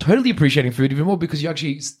you're totally appreciating food even more, because you're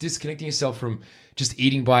actually disconnecting yourself from just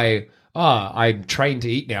eating by, I'm trained to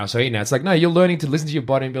eat now, so I eat now. It's like, no, you're learning to listen to your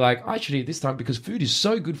body and be like, I should eat this time because food is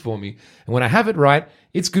so good for me. And when I have it right,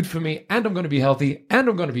 it's good for me, and I'm going to be healthy, and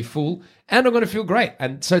I'm going to be full, and I'm going to feel great.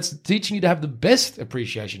 And so it's teaching you to have the best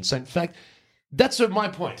appreciation. So in fact, that's my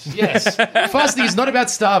point. Yes. Fasting is not about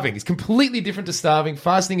starving. It's completely different to starving.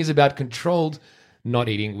 Fasting is about controlled not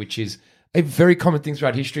eating, which is a very common thing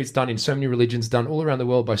throughout history. It's done in so many religions, done all around the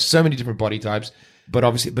world by so many different body types. But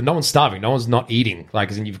no one's starving. No one's not eating.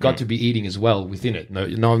 As in, you've got to be eating as well within it.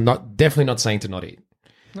 No, I'm definitely not saying to not eat.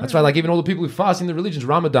 That's why, even all the people who fast in the religions,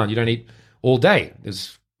 Ramadan, you don't eat all day.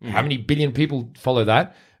 There's how many billion people follow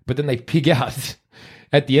that, but then they pig out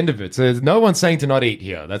at the end of it. So there's no one saying to not eat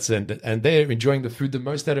here. And they're enjoying the food the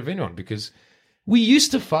most out of anyone, because we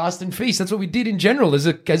used to fast and feast. That's what we did in general as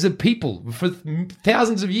a people. For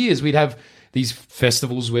thousands of years, we'd have these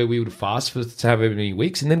festivals where we would fast for however many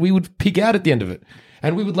weeks, and then we would pig out at the end of it.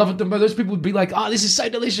 And we would love it. Those people would be like, oh, this is so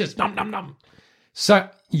delicious. Nom, nom, nom. So,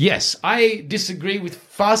 yes, I disagree with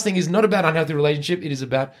fasting is not about unhealthy relationship. It is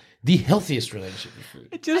about the healthiest relationship with food.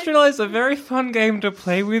 I just realised a very fun game to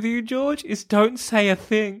play with you, George, is don't say a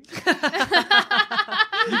thing.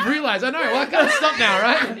 You've realised, I know, well, I can't stop now,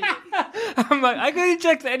 right? I'm like, I can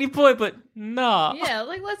inject at any point, but nah. Yeah,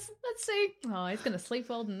 like let's see. Oh, he's gonna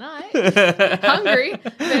sleep all tonight. Hungry,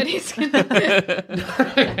 but he's gonna.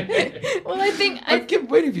 Well, I keep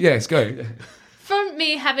waiting for you guys. Go. From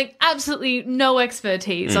me having absolutely no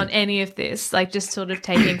expertise on any of this, like just sort of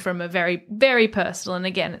taking from a very, very personal, and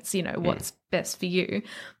again, it's, what's best for you.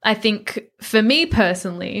 I think for me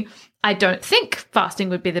personally, I don't think fasting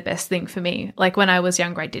would be the best thing for me. Like when I was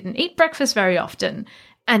younger, I didn't eat breakfast very often.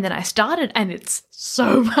 And then I started, and it's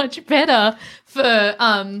so much better for,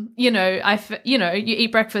 you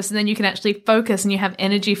eat breakfast and then you can actually focus and you have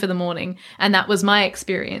energy for the morning. And that was my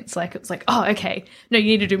experience. Like, it was like, oh, okay, no, you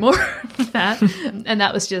need to do more of that. And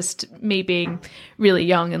that was just me being really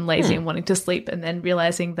young and lazy and wanting to sleep, and then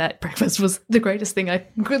realizing that breakfast was the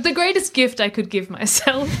greatest gift I could give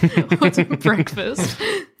myself was breakfast.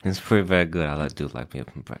 It's pretty very good. I do like me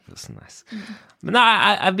open breakfast. Nice. But no,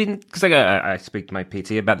 I've been, because I speak to my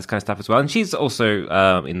PT about this kind of stuff as well, and she's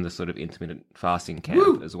also in the sort of intermittent fasting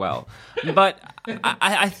camp as well. But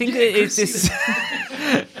I think it's this,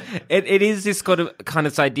 it is this kind of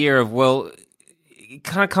this idea of, well, it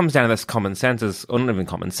kind of comes down to this common sense, or not even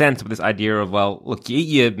common sense, but this idea of, well, look, you eat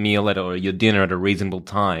your meal or your dinner at a reasonable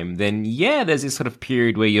time, then yeah, there's this sort of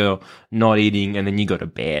period where you're not eating, and then you go to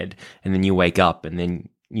bed, and then you wake up, and then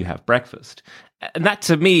you have breakfast. And that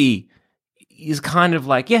to me is kind of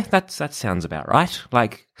like, yeah, that sounds about right.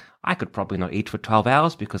 Like, I could probably not eat for 12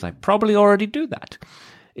 hours because I probably already do that.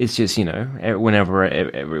 It's just, whenever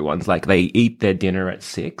everyone's like, they eat their dinner at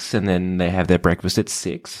 6 and then they have their breakfast at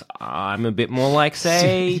 6, I'm a bit more like,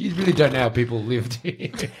 say... You really don't know how people lived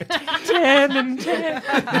here. 10 and 10.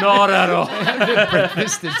 Not at all. Their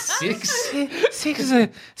breakfast at 6? 6 is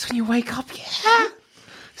when you wake up, yeah.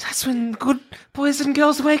 That's when good boys and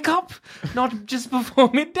girls wake up, not just before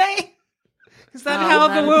midday. Is that how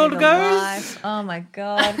the world goes? Life. Oh, my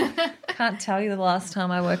God. Can't tell you the last time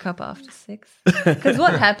I woke up after 6. Because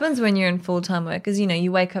what happens when you're in full-time work is,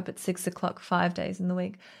 you wake up at 6 o'clock 5 days in the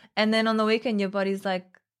week. And then on the weekend, your body's like,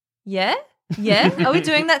 yeah? Are we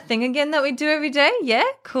doing that thing again that we do every day? Yeah?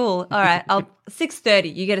 Cool. All right.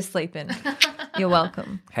 6:30, you get to sleep in. You're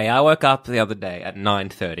welcome. Hey, I woke up the other day at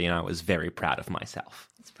 9:30 and I was very proud of myself.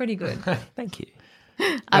 It's pretty good. Thank you.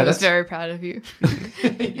 I was very proud of you.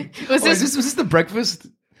 Was this the breakfast?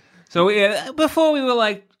 So before we were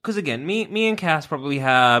like, because again, me and Cass probably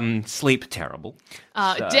sleep terrible.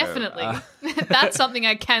 Definitely. That's something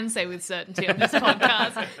I can say with certainty on this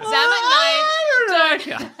podcast. Sam at night. I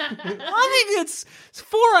think it's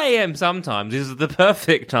 4 a.m. sometimes is the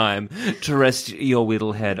perfect time to rest your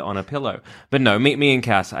little head on a pillow. But no, me and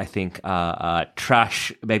Cass, I think,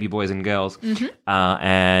 trash baby boys and girls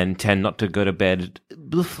and tend not to go to bed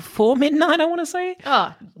before midnight, I want to say.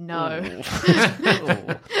 Oh, no.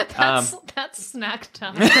 That's snack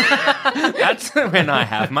time. That's when I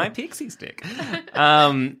have my pixie stick.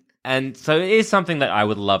 And so it is something that I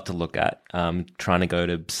would love to look at, trying to go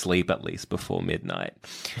to sleep at least before midnight.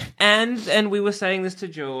 And we were saying this to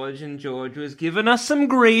George, and George was giving us some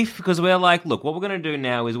grief because we're like, look, what we're going to do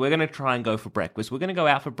now is we're going to try and go for breakfast. We're going to go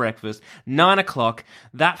out for breakfast, 9 o'clock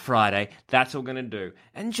that Friday. That's what we're going to do.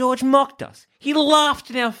 And George mocked us. He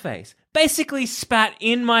laughed in our face, basically spat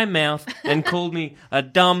in my mouth and called me a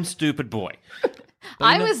dumb, stupid boy.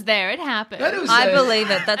 I was there. It happened. I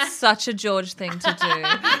believe it. That's such a George thing to do.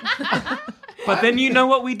 But then you know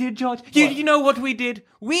what we did, George? You know what we did?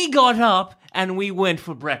 We got up and we went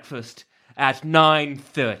for breakfast at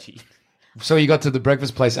 9:30. So you got to the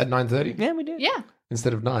breakfast place at 9:30? Yeah, we did. Yeah.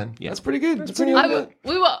 Instead of 9? Yeah. That's pretty good. That's pretty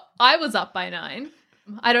I was up by 9.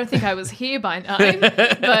 I don't think I was here by 9,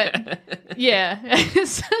 but yeah,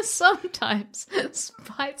 sometimes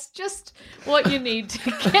spite's just what you need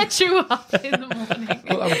to get you up in the morning.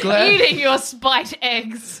 Well, I'm glad. Eating your spite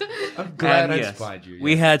eggs. I'm glad I spied you. Yeah.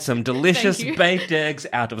 We had some delicious baked eggs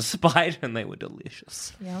out of spite, and they were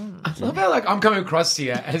delicious. Yum. I love how I'm coming across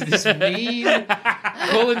here as this mean,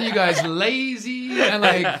 calling you guys lazy and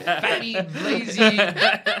fatty, lazy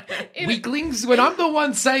weaklings when I'm the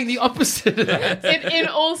one saying the opposite of that. In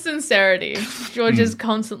all sincerity, George is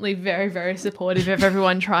constantly very, very supportive of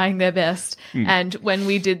everyone trying their best. And when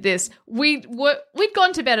we did this, we'd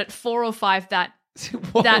gone to bed at 4 or 5 that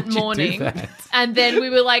Why that would you do morning. that? And then we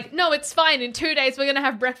were like, no, it's fine. In 2 days, we're going to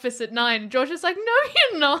have breakfast at 9. And George was like, no,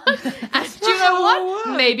 you're not. And do you know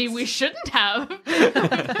what? Maybe we shouldn't have.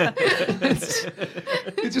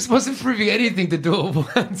 It just wasn't proving anything to do it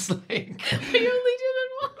once. Like, We only did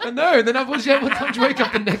it once. I know. And then I was, what time did you wake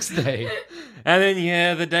up the next day? And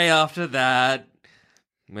then, the day after that,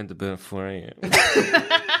 went to bed at 4 a.m.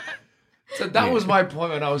 So that was my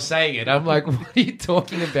point when I was saying it. I'm like, what are you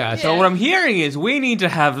talking about? So what I'm hearing is we need to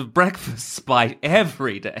have breakfast spite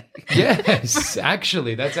every day. Yes,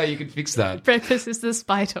 actually, that's how you can fix that. Breakfast is the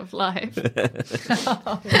spite of life.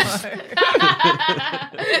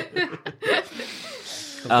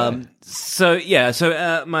 So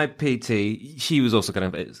my PT, she was also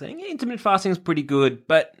kind of saying intermittent fasting is pretty good,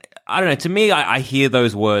 but I don't know. To me, I hear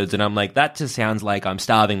those words and I'm like, that just sounds like I'm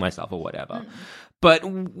starving myself or whatever. But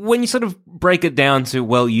when you sort of break it down to,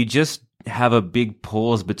 well, you just have a big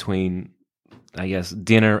pause between, I guess,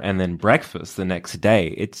 dinner and then breakfast the next day.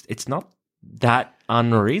 It's not that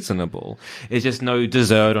unreasonable. It's just no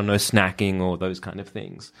dessert or no snacking or those kind of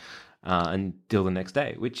things until the next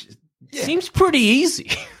day, which seems pretty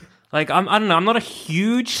easy. Like, I don't know. I'm not a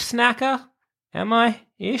huge snacker, am I?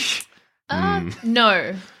 Ish.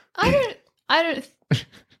 No, I don't.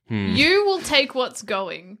 You will take what's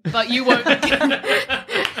going, but you won't.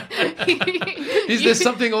 Is there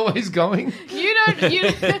something always going? You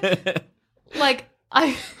like,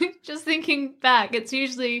 I just thinking back, it's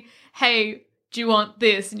usually, hey, do you want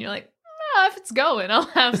this? And you're like, no, if it's going, I'll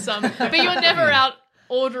have some. But you're never out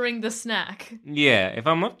ordering the snack. Yeah, if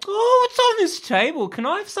I'm like, oh, what's on this table? Can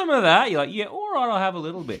I have some of that? You're like, yeah, all right, I'll have a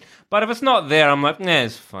little bit. But if it's not there, I'm like, nah,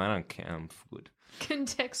 it's fine, I don't care, I'm good.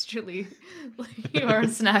 Contextually, you are a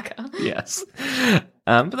snacker. Yes.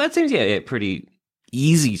 But that seems, pretty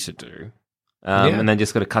easy to do. And then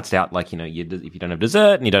just sort of cuts out, like, if you don't have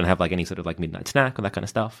dessert and you don't have, like, any sort of, like, midnight snack or that kind of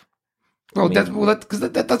stuff. Well, that's what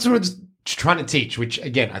it's trying to teach, which,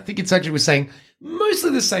 again, I think it's actually, we're saying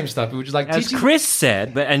mostly the same stuff, which is like as teaching... Chris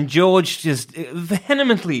said, and George just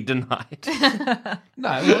vehemently denied. No,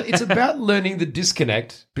 well, it's about learning the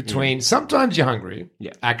disconnect between sometimes you're hungry,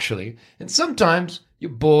 actually, and sometimes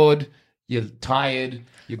you're bored, you're tired,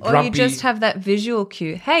 you're grumpy. Or you just have that visual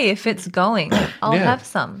cue. Hey, if it's going, I'll have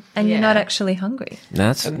some, and you're not actually hungry.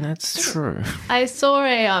 That's true. I saw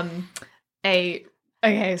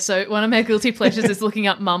Okay, so one of my guilty pleasures is looking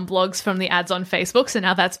up mum blogs from the ads on Facebook. So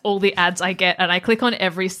now that's all the ads I get, and I click on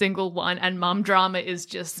every single one, and mum drama is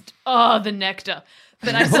just the nectar.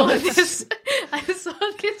 But I saw this. I saw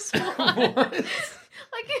this one. What?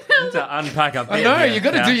 To unpack up. I know, you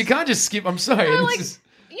got to do. You can't just skip. I'm sorry. No, This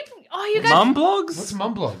you is- guys. Mum blogs? What's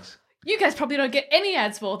mum blogs? You guys probably don't get any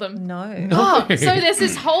ads for them. No. Oh, so there's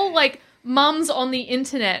this whole like mums on the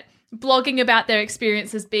internet blogging about their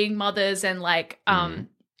experiences being mothers and like on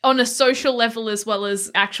a social level as well as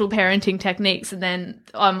actual parenting techniques, and then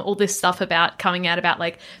all this stuff about coming out about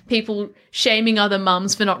like people shaming other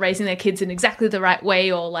mums for not raising their kids in exactly the right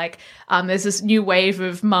way, or like there's this new wave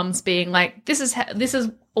of mums being like, this is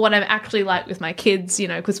what I'm actually like with my kids,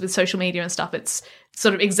 because with social media and stuff, it's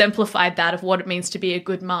sort of exemplified that of what it means to be a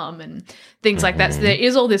good mum and things like that. So there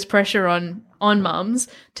is all this pressure on mums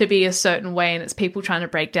to be a certain way, and it's people trying to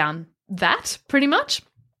break down that pretty much.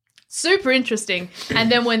 Super interesting. And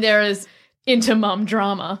then when there is into mum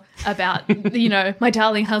drama about, my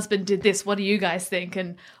darling husband did this, what do you guys think?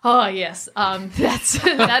 And yes,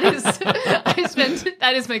 that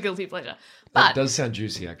is my guilty pleasure. But That does sound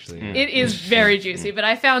juicy, actually. Yeah. it is very juicy. But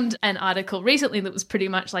I found an article recently that was pretty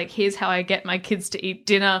much like, here's how I get my kids to eat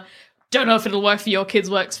dinner. Don't know if it'll work for your kids,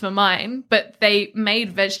 works for mine. But they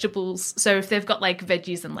made vegetables. So if they've got like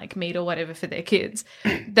veggies and like meat or whatever for their kids,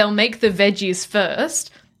 they'll make the veggies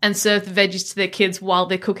first and serve the veggies to their kids while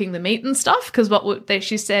they're cooking the meat and stuff. Because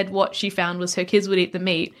she said what she found was her kids would eat the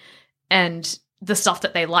meat and the stuff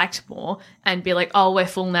that they liked more and be like, oh, we're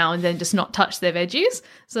full now, and then just not touch their veggies.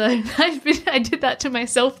 So I did that to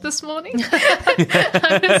myself this morning.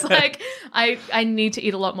 I was like, I need to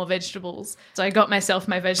eat a lot more vegetables. So I got myself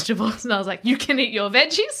my vegetables and I was like, you can eat your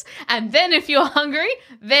veggies, and then if you're hungry,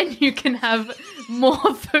 then you can have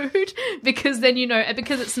more food, because then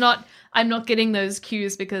because it's not, I'm not getting those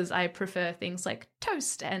cues because I prefer things like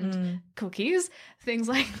toast and cookies, things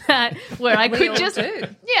like that, where I could just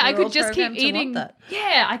I could just keep eating.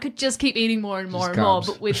 Yeah, I could just keep eating more and more and more.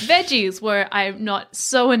 But with veggies, where I'm not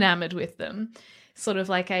so enamored with them, sort of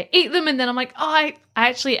like I eat them and then I'm like, oh, I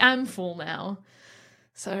actually am full now.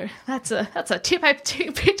 So that's a tip I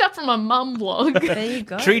picked up from a mum blog. There you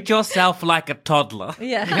go. Treat yourself like a toddler.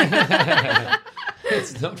 Yeah.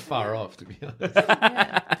 It's not far off, to be honest.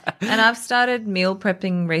 And I've started meal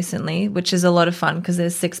prepping recently, which is a lot of fun because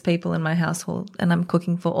there's 6 people in my household and I'm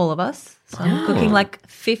cooking for all of us. So I'm cooking like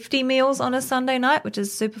 50 meals on a Sunday night, which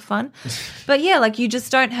is super fun. But yeah, like you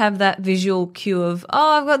just don't have that visual cue of,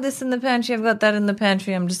 oh, I've got this in the pantry, I've got that in the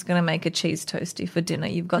pantry, I'm just going to make a cheese toasty for dinner.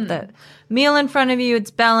 You've got that meal in front of you,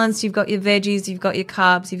 it's balanced, you've got your veggies, you've got your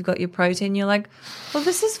carbs, you've got your protein. You're like, well,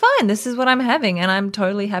 this is fine. This is what I'm having and I'm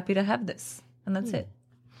totally happy to have this. And that's it.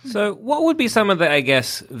 So what would be some of the, I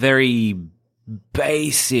guess, very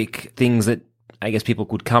basic things that I guess people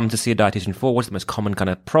could come to see a dietitian for? What's the most common kind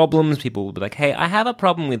of problems? People will be like, hey, I have a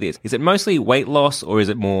problem with this. Is it mostly weight loss or is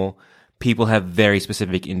it more people have very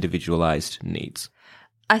specific individualized needs?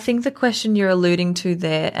 I think the question you're alluding to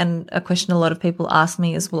there, and a question a lot of people ask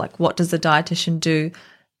me is, well, like, what does a dietitian do?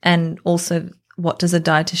 And also, what does a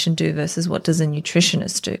dietitian do versus what does a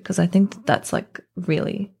nutritionist do? Because I think that's like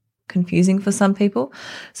really confusing for some people.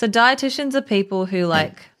 So dietitians are people who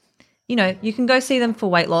like, you know, you can go see them for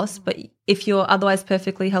weight loss, but if you're otherwise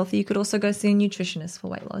perfectly healthy, you could also go see a nutritionist for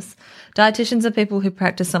weight loss. Dietitians are people who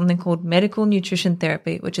practice something called medical nutrition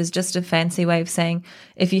therapy, which is just a fancy way of saying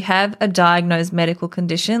if you have a diagnosed medical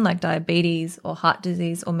condition like diabetes or heart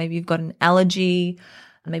disease, or maybe you've got an allergy,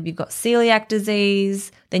 maybe you've got celiac disease,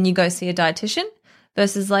 then you go see a dietitian.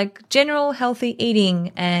 Versus like general healthy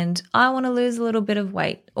eating and I want to lose a little bit of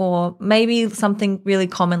weight, or maybe something really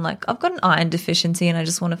common like I've got an iron deficiency and I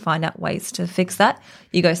just want to find out ways to fix that.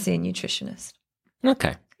 You go see a nutritionist.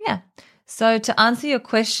 Okay. Yeah. So to answer your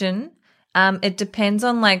question, it depends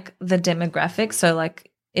on like the demographic. So like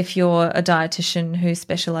if you're a dietitian who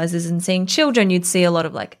specializes in seeing children, you'd see a lot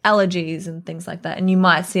of like allergies and things like that. And you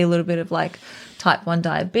might see a little bit of like type 1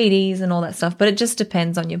 diabetes and all that stuff, but it just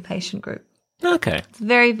depends on your patient group. Okay. It's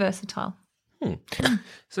very versatile.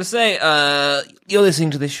 So say you're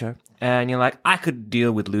listening to this show and you're like, I could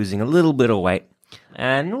deal with losing a little bit of weight.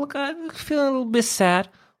 And look, I'm feeling a little bit sad.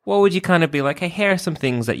 What would you kind of be like, hey, here are some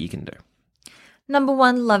things that you can do? Number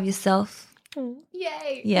 1, love yourself.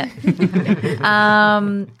 Yay. Yeah.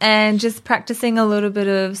 And just practicing a little bit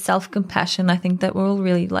of self-compassion. I think that we're all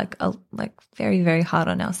really like very, very hard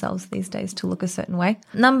on ourselves these days to look a certain way.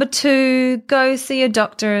 Number 2, go see a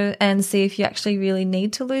doctor and see if you actually really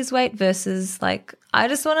need to lose weight versus like, I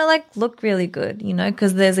just want to like look really good, you know,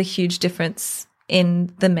 because there's a huge difference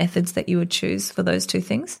in the methods that you would choose for those 2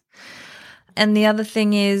 things. And the other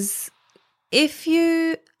thing is if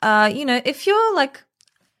you, if you're like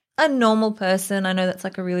a normal person, I know that's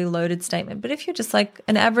like a really loaded statement, but if you're just like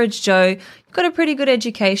an average Joe, you've got a pretty good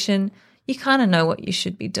education, you kind of know what you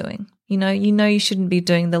should be doing. You know you shouldn't be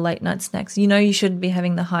doing the late night snacks. You know you shouldn't be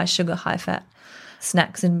having the high sugar, high fat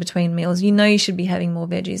snacks in between meals. You know you should be having more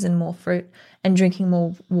veggies and more fruit and drinking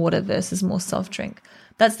more water versus more soft drink.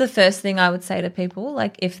 That's the first thing I would say to people.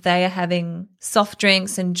 Like if they are having soft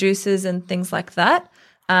drinks and juices and things like that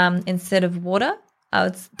instead of water,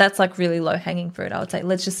 that's like really low hanging fruit. I would say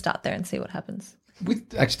let's just start there and see what happens.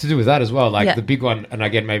 With actually to do with that as well, like Yeah. the big one, and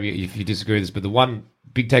again, maybe if you disagree with this, but the one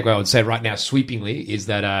big takeaway I would say right now, sweepingly, is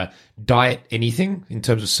that diet anything in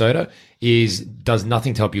terms of soda does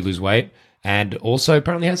nothing to help you lose weight, and also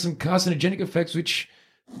apparently has some carcinogenic effects, which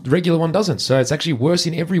the regular one doesn't. So it's actually worse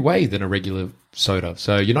in every way than a regular soda.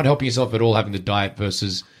 So you're not helping yourself at all having the diet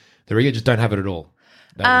versus the regular. Just don't have it at all.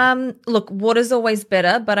 Look, water's always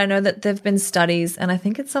better, but I know that there've been studies, and I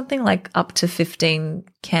think it's something like up to 15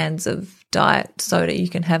 cans of diet soda you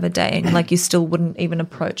can have a day, and like you still wouldn't even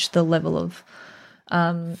approach the level of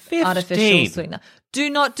artificial sweetener. Do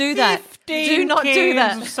not do that. Do not do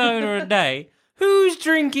that. Of soda a day. Who's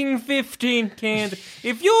drinking 15 cans?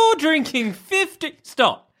 If you're drinking 50,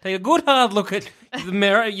 stop. Take a good hard look at the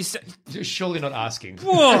mirror. You say, You're surely not asking.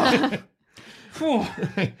 whoa.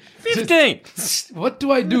 15. What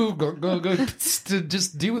do I do? Go to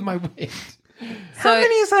just deal with my weight. How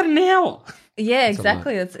many is that an hour? Yeah,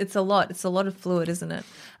 exactly. It's a lot. It's a lot of fluid, isn't it?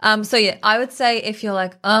 So yeah, I would say if you're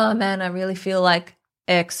like, oh man, I really feel like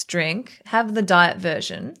X drink, have the diet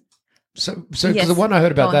version. So Yes. the one I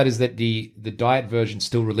heard Go about on. that is that the diet version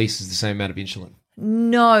still releases the same amount of insulin.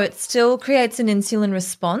 No, it still creates an insulin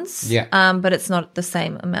response. Yeah. But it's not the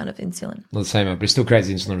same amount of insulin. Not the same amount, but it still creates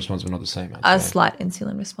the insulin response, but not the same. A slight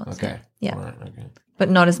insulin response. Okay. Yeah. All right, okay. But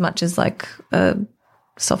not as much as like a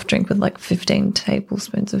soft drink with like 15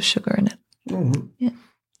 tablespoons of sugar in it. Mm-hmm. Yeah.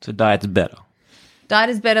 So diet's better. Diet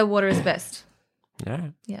is better, water is best. Yeah.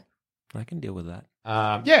 Yeah. I can deal with that.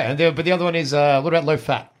 But the other one is what about low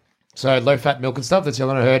fat? So low fat milk and stuff. That's the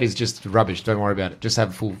other one I heard is just rubbish. Don't worry about it. Just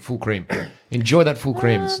have full cream. Enjoy that full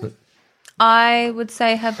cream. I would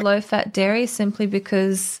say have low fat dairy simply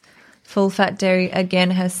because full fat dairy again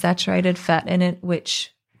has saturated fat in it,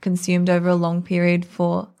 which consumed over a long period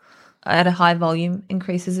for at a high volume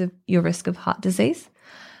increases your risk of heart disease.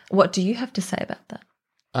 What do you have to say about that?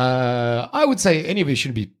 I would say any of it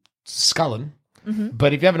shouldn't be sculling.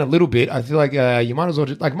 But if you're having a little bit, I feel like you might as well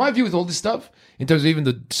just, like, my view with all this stuff, in terms of even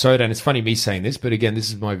the soda, and it's funny me saying this, but again, this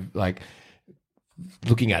is my, like,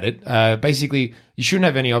 looking at it. Basically, you shouldn't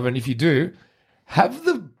have any of it. And if you do, have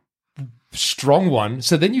the strong one,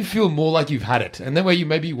 so then you feel more like you've had it. And that way you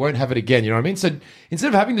maybe won't have it again, you know what I mean? So instead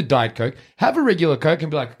of having the Diet Coke, have a regular Coke and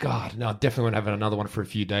be like, God, no, I definitely won't have another one for a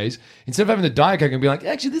few days. Instead of having the Diet Coke and be like,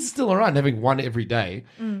 actually, this is still all right, and having one every day.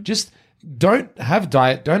 Just don't have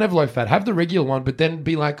diet, don't have low fat, have the regular one, but then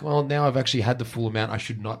be like, well, now I've actually had the full amount. I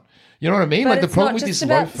should not. You know what I mean? But like the it's problem not with just this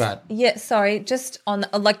about- low fat. Yeah, sorry, just on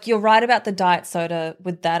like you're right about the diet soda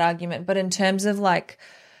with that argument, but in terms of like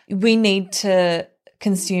we need to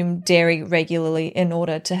consume dairy regularly in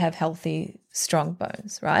order to have healthy, strong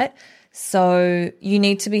bones, right? So you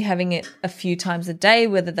need to be having it a few times a day,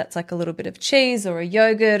 whether that's like a little bit of cheese or a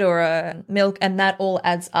yogurt or a milk, and that all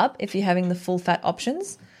adds up if you're having the full fat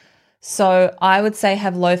options. So I would say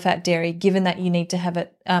have low fat dairy, given that you need to have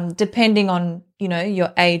it, depending on, you know,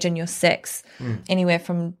 your age and your sex, anywhere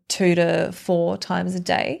from 2 to 4 times a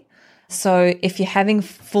day. So if you're having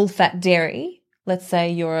full fat dairy, let's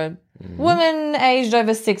say you're a woman aged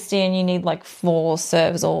over 60 and you need like 4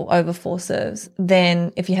 serves or over 4 serves,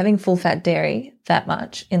 then if you're having full fat dairy that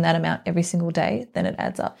much in that amount every single day, then it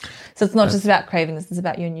adds up. So it's not just about craving this, it's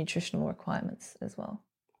about your nutritional requirements as well.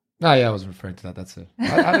 Oh, yeah, I was referring to that. That's it.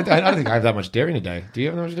 I don't think I have that much dairy in a day. Do you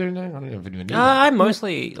have that much dairy in a day? I don't even need that. I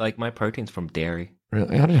mostly like my proteins from dairy.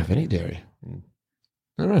 Really? I don't have any dairy.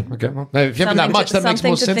 All right. Okay. Well, if you have that much, that makes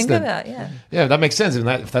more sense Something to then. think about, yeah. Yeah, that makes sense.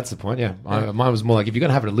 If that's the point, yeah. Mine was more like, if you're going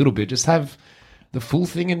to have it a little bit, just have the full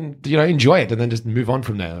thing and, you know, enjoy it and then just move on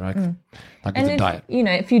from there, right? Like with the diet. You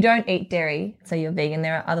know, if you don't eat dairy, say you're vegan,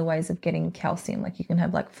 there are other ways of getting calcium. Like you can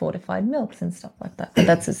have like fortified milks and stuff like that. But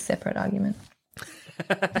that's a separate argument.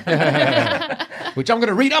 Which I'm going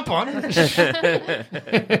to read up on.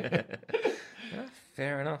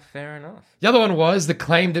 Fair enough. The other one was the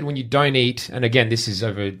claim that when you don't eat, and again, this is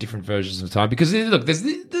over different versions of time, because look, there's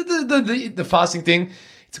the fasting thing.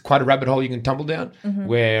 It's quite a rabbit hole you can tumble down,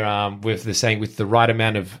 where with the saying with the right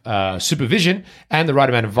amount of supervision and the right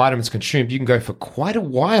amount of vitamins consumed, you can go for quite a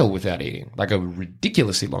while without eating, like a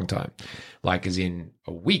ridiculously long time, like as in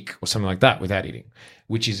a week or something like that without eating,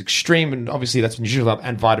 which is extreme, and obviously that's nutritional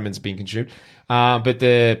and vitamins being consumed. But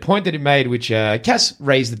the point that it made, which Cass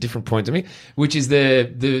raised a different point to me, which is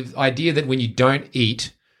the idea that when you don't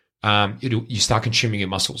eat, you start consuming your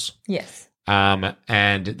muscles. Yes. And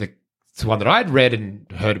the one that I'd read and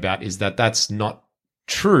heard about is that that's not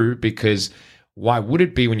true, because why would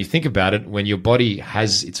it be when you think about it, when your body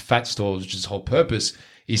has its fat stores, which its whole purpose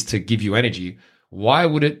is to give you energy, why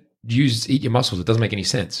would it eat your muscles? It doesn't make any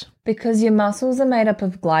sense. Because your muscles are made up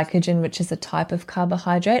of glycogen, which is a type of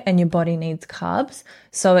carbohydrate, and your body needs carbs.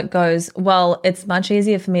 So it goes, well, it's much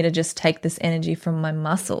easier for me to just take this energy from my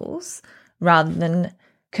muscles rather than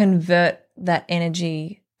convert that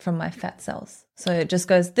energy from my fat cells. So it just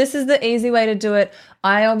goes, this is the easy way to do it.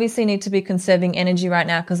 I obviously need to be conserving energy right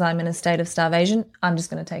now because I'm in a state of starvation. I'm just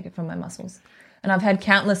going to take it from my muscles. And I've had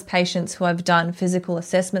countless patients who I've done physical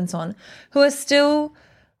assessments on who are still,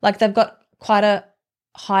 like, they've got quite a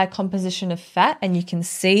high composition of fat and you can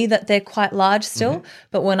see that they're quite large still.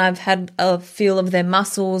 But when I've had a feel of their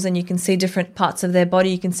muscles and you can see different parts of their body,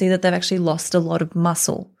 you can see that they've actually lost a lot of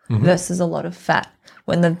muscle versus a lot of fat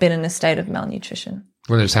when they've been in a state of malnutrition.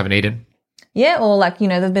 When they just haven't eaten. Yeah, or like, you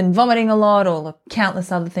know, they've been vomiting a lot, or like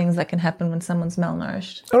countless other things that can happen when someone's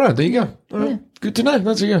malnourished. All right, there you go. All right. Good to know.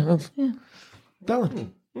 That's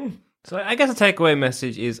Done. So I guess the takeaway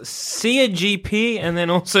message is see a GP and then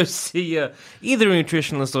also see either a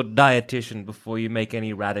nutritionist or dietitian before you make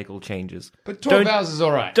any radical changes. But 12 hours is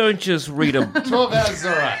all right. Don't just read a 12 hours is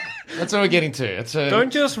all right. That's what we're getting to.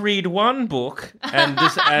 Don't just read one book and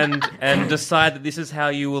decide that this is how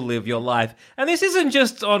you will live your life. And this isn't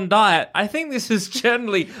just on diet. I think this is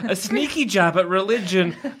generally a sneaky jab at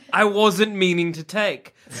religion I wasn't meaning to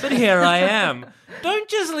take. But here I am. Don't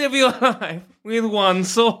just live your life with one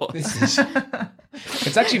source.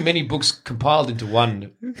 It's actually many books compiled into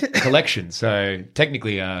one collection. So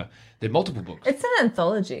technically, they're multiple books. It's an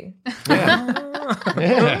anthology. Yeah.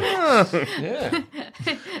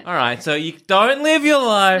 All right, so you don't live your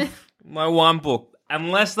life by one book.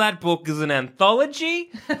 Unless that book is an anthology,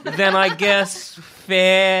 then I guess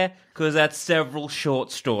fair, because that's several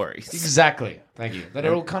short stories. Exactly. Thank you. That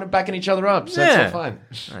are all kind of backing each other up, so that's all fine.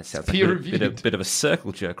 That sounds Peer like reviewed. a bit of a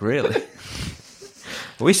circle jerk, really.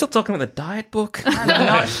 Are we still talking about the diet book? I'm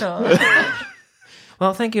not sure.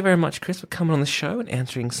 Well, thank you very much, Chris, for coming on the show and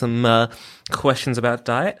answering some questions about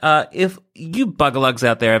diet. If you buggerlugs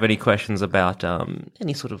out there have any questions about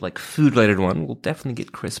any sort of like food-related one, we'll definitely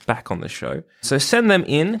get Chris back on the show. So send them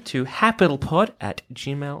in to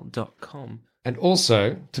happylittlepod@gmail.com. And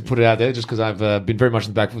also, to put it out there, just because I've been very much in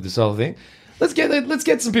the back with this whole thing, let's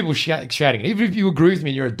get some people shouting. Even if you agree with me,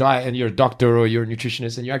 you're a doctor or you're a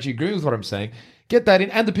nutritionist, and you actually agree with what I'm saying, get that in.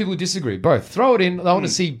 And the people who disagree, both throw it in. I want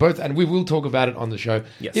to see both, and we will talk about it on the show.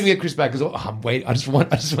 Yes. Even get Chris back because I just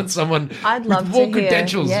want someone I'd love with more to hear,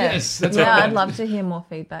 credentials. yeah. Yes, that's what I want. I'd love to hear more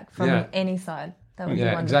feedback from Yeah. any side. That would be Yeah,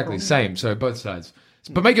 wonderful. exactly. Same. So both sides.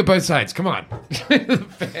 But make it both sides. Come on. The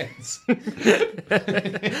fans.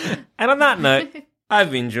 And on that note,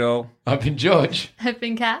 I've been Joel. I've been George. I've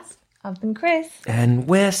been Cass. I've been Chris. And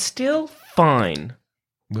we're still fine.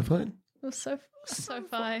 We're fine. It was so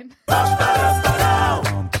fine.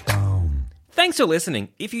 Thanks for listening.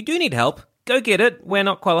 If you do need help, go get it. We're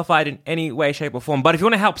not qualified in any way, shape, or form. But if you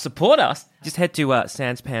want to help support us, just head to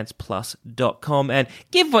sanspantsplus.com and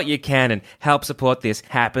give what you can and help support this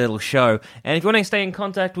happy little show. And if you want to stay in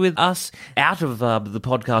contact with us out of the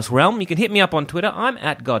podcast realm, you can hit me up on Twitter. I'm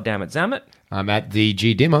at GoddammitZammit. I'm at the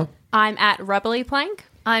G Dimmer. I'm at Rubbly Plank.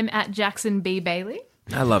 I'm at Jackson B. Bailey.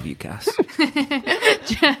 I love you, Cass. Joel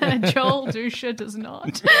Dusha does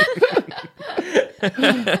not.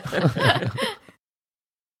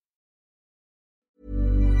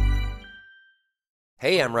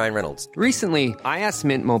 Hey, I'm Ryan Reynolds. Recently, I asked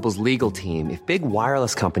Mint Mobile's legal team if big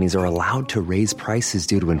wireless companies are allowed to raise prices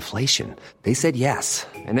due to inflation. They said yes.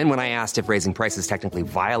 And then when I asked if raising prices technically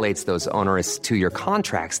violates those onerous 2-year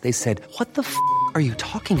contracts, they said, "What the f*** are you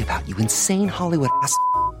talking about, you insane Hollywood ass?"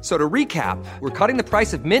 So to recap, we're cutting the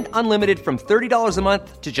price of Mint Unlimited from $30 a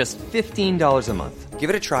month to just $15 a month. Give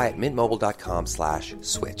it a try at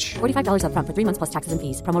mintmobile.com/switch. $45 up front for 3 months plus taxes and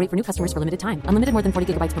fees. Promo rate for new customers for limited time. Unlimited more than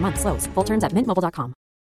 40 gigabytes per month. Slows full terms at mintmobile.com.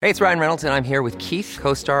 Hey, it's Ryan Reynolds, and I'm here with Keith,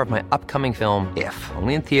 co-star of my upcoming film, If,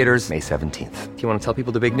 only in theaters May 17th. Do you want to tell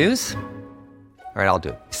people the big news? All right, I'll do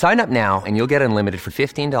it. Sign up now and you'll get unlimited for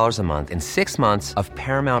 $15 a month and 6 months of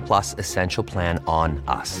Paramount Plus Essential Plan on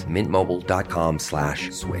us.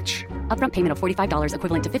 mintmobile.com/switch. Upfront payment of $45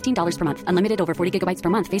 equivalent to $15 per month. Unlimited over 40 gigabytes per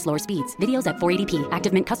month. Face lower speeds. Videos at 480p.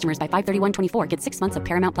 Active Mint customers by 531.24 get 6 months of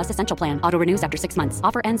Paramount Plus Essential Plan. Auto renews after 6 months.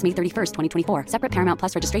 Offer ends May 31st, 2024. Separate Paramount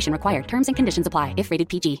Plus registration required. Terms and conditions apply if rated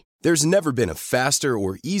PG. There's never been a faster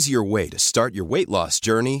or easier way to start your weight loss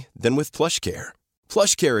journey than with PlushCare.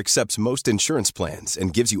 PlushCare accepts most insurance plans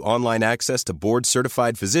and gives you online access to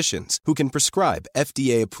board-certified physicians who can prescribe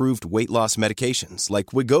FDA-approved weight loss medications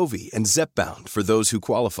like Wegovy and Zepbound for those who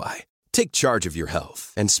qualify. Take charge of your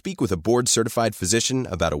health and speak with a board-certified physician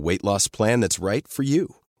about a weight loss plan that's right for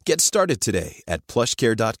you. Get started today at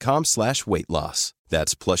plushcare.com/weight loss.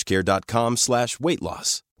 That's plushcare.com/weight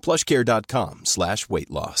loss. plushcare.com/weight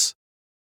loss.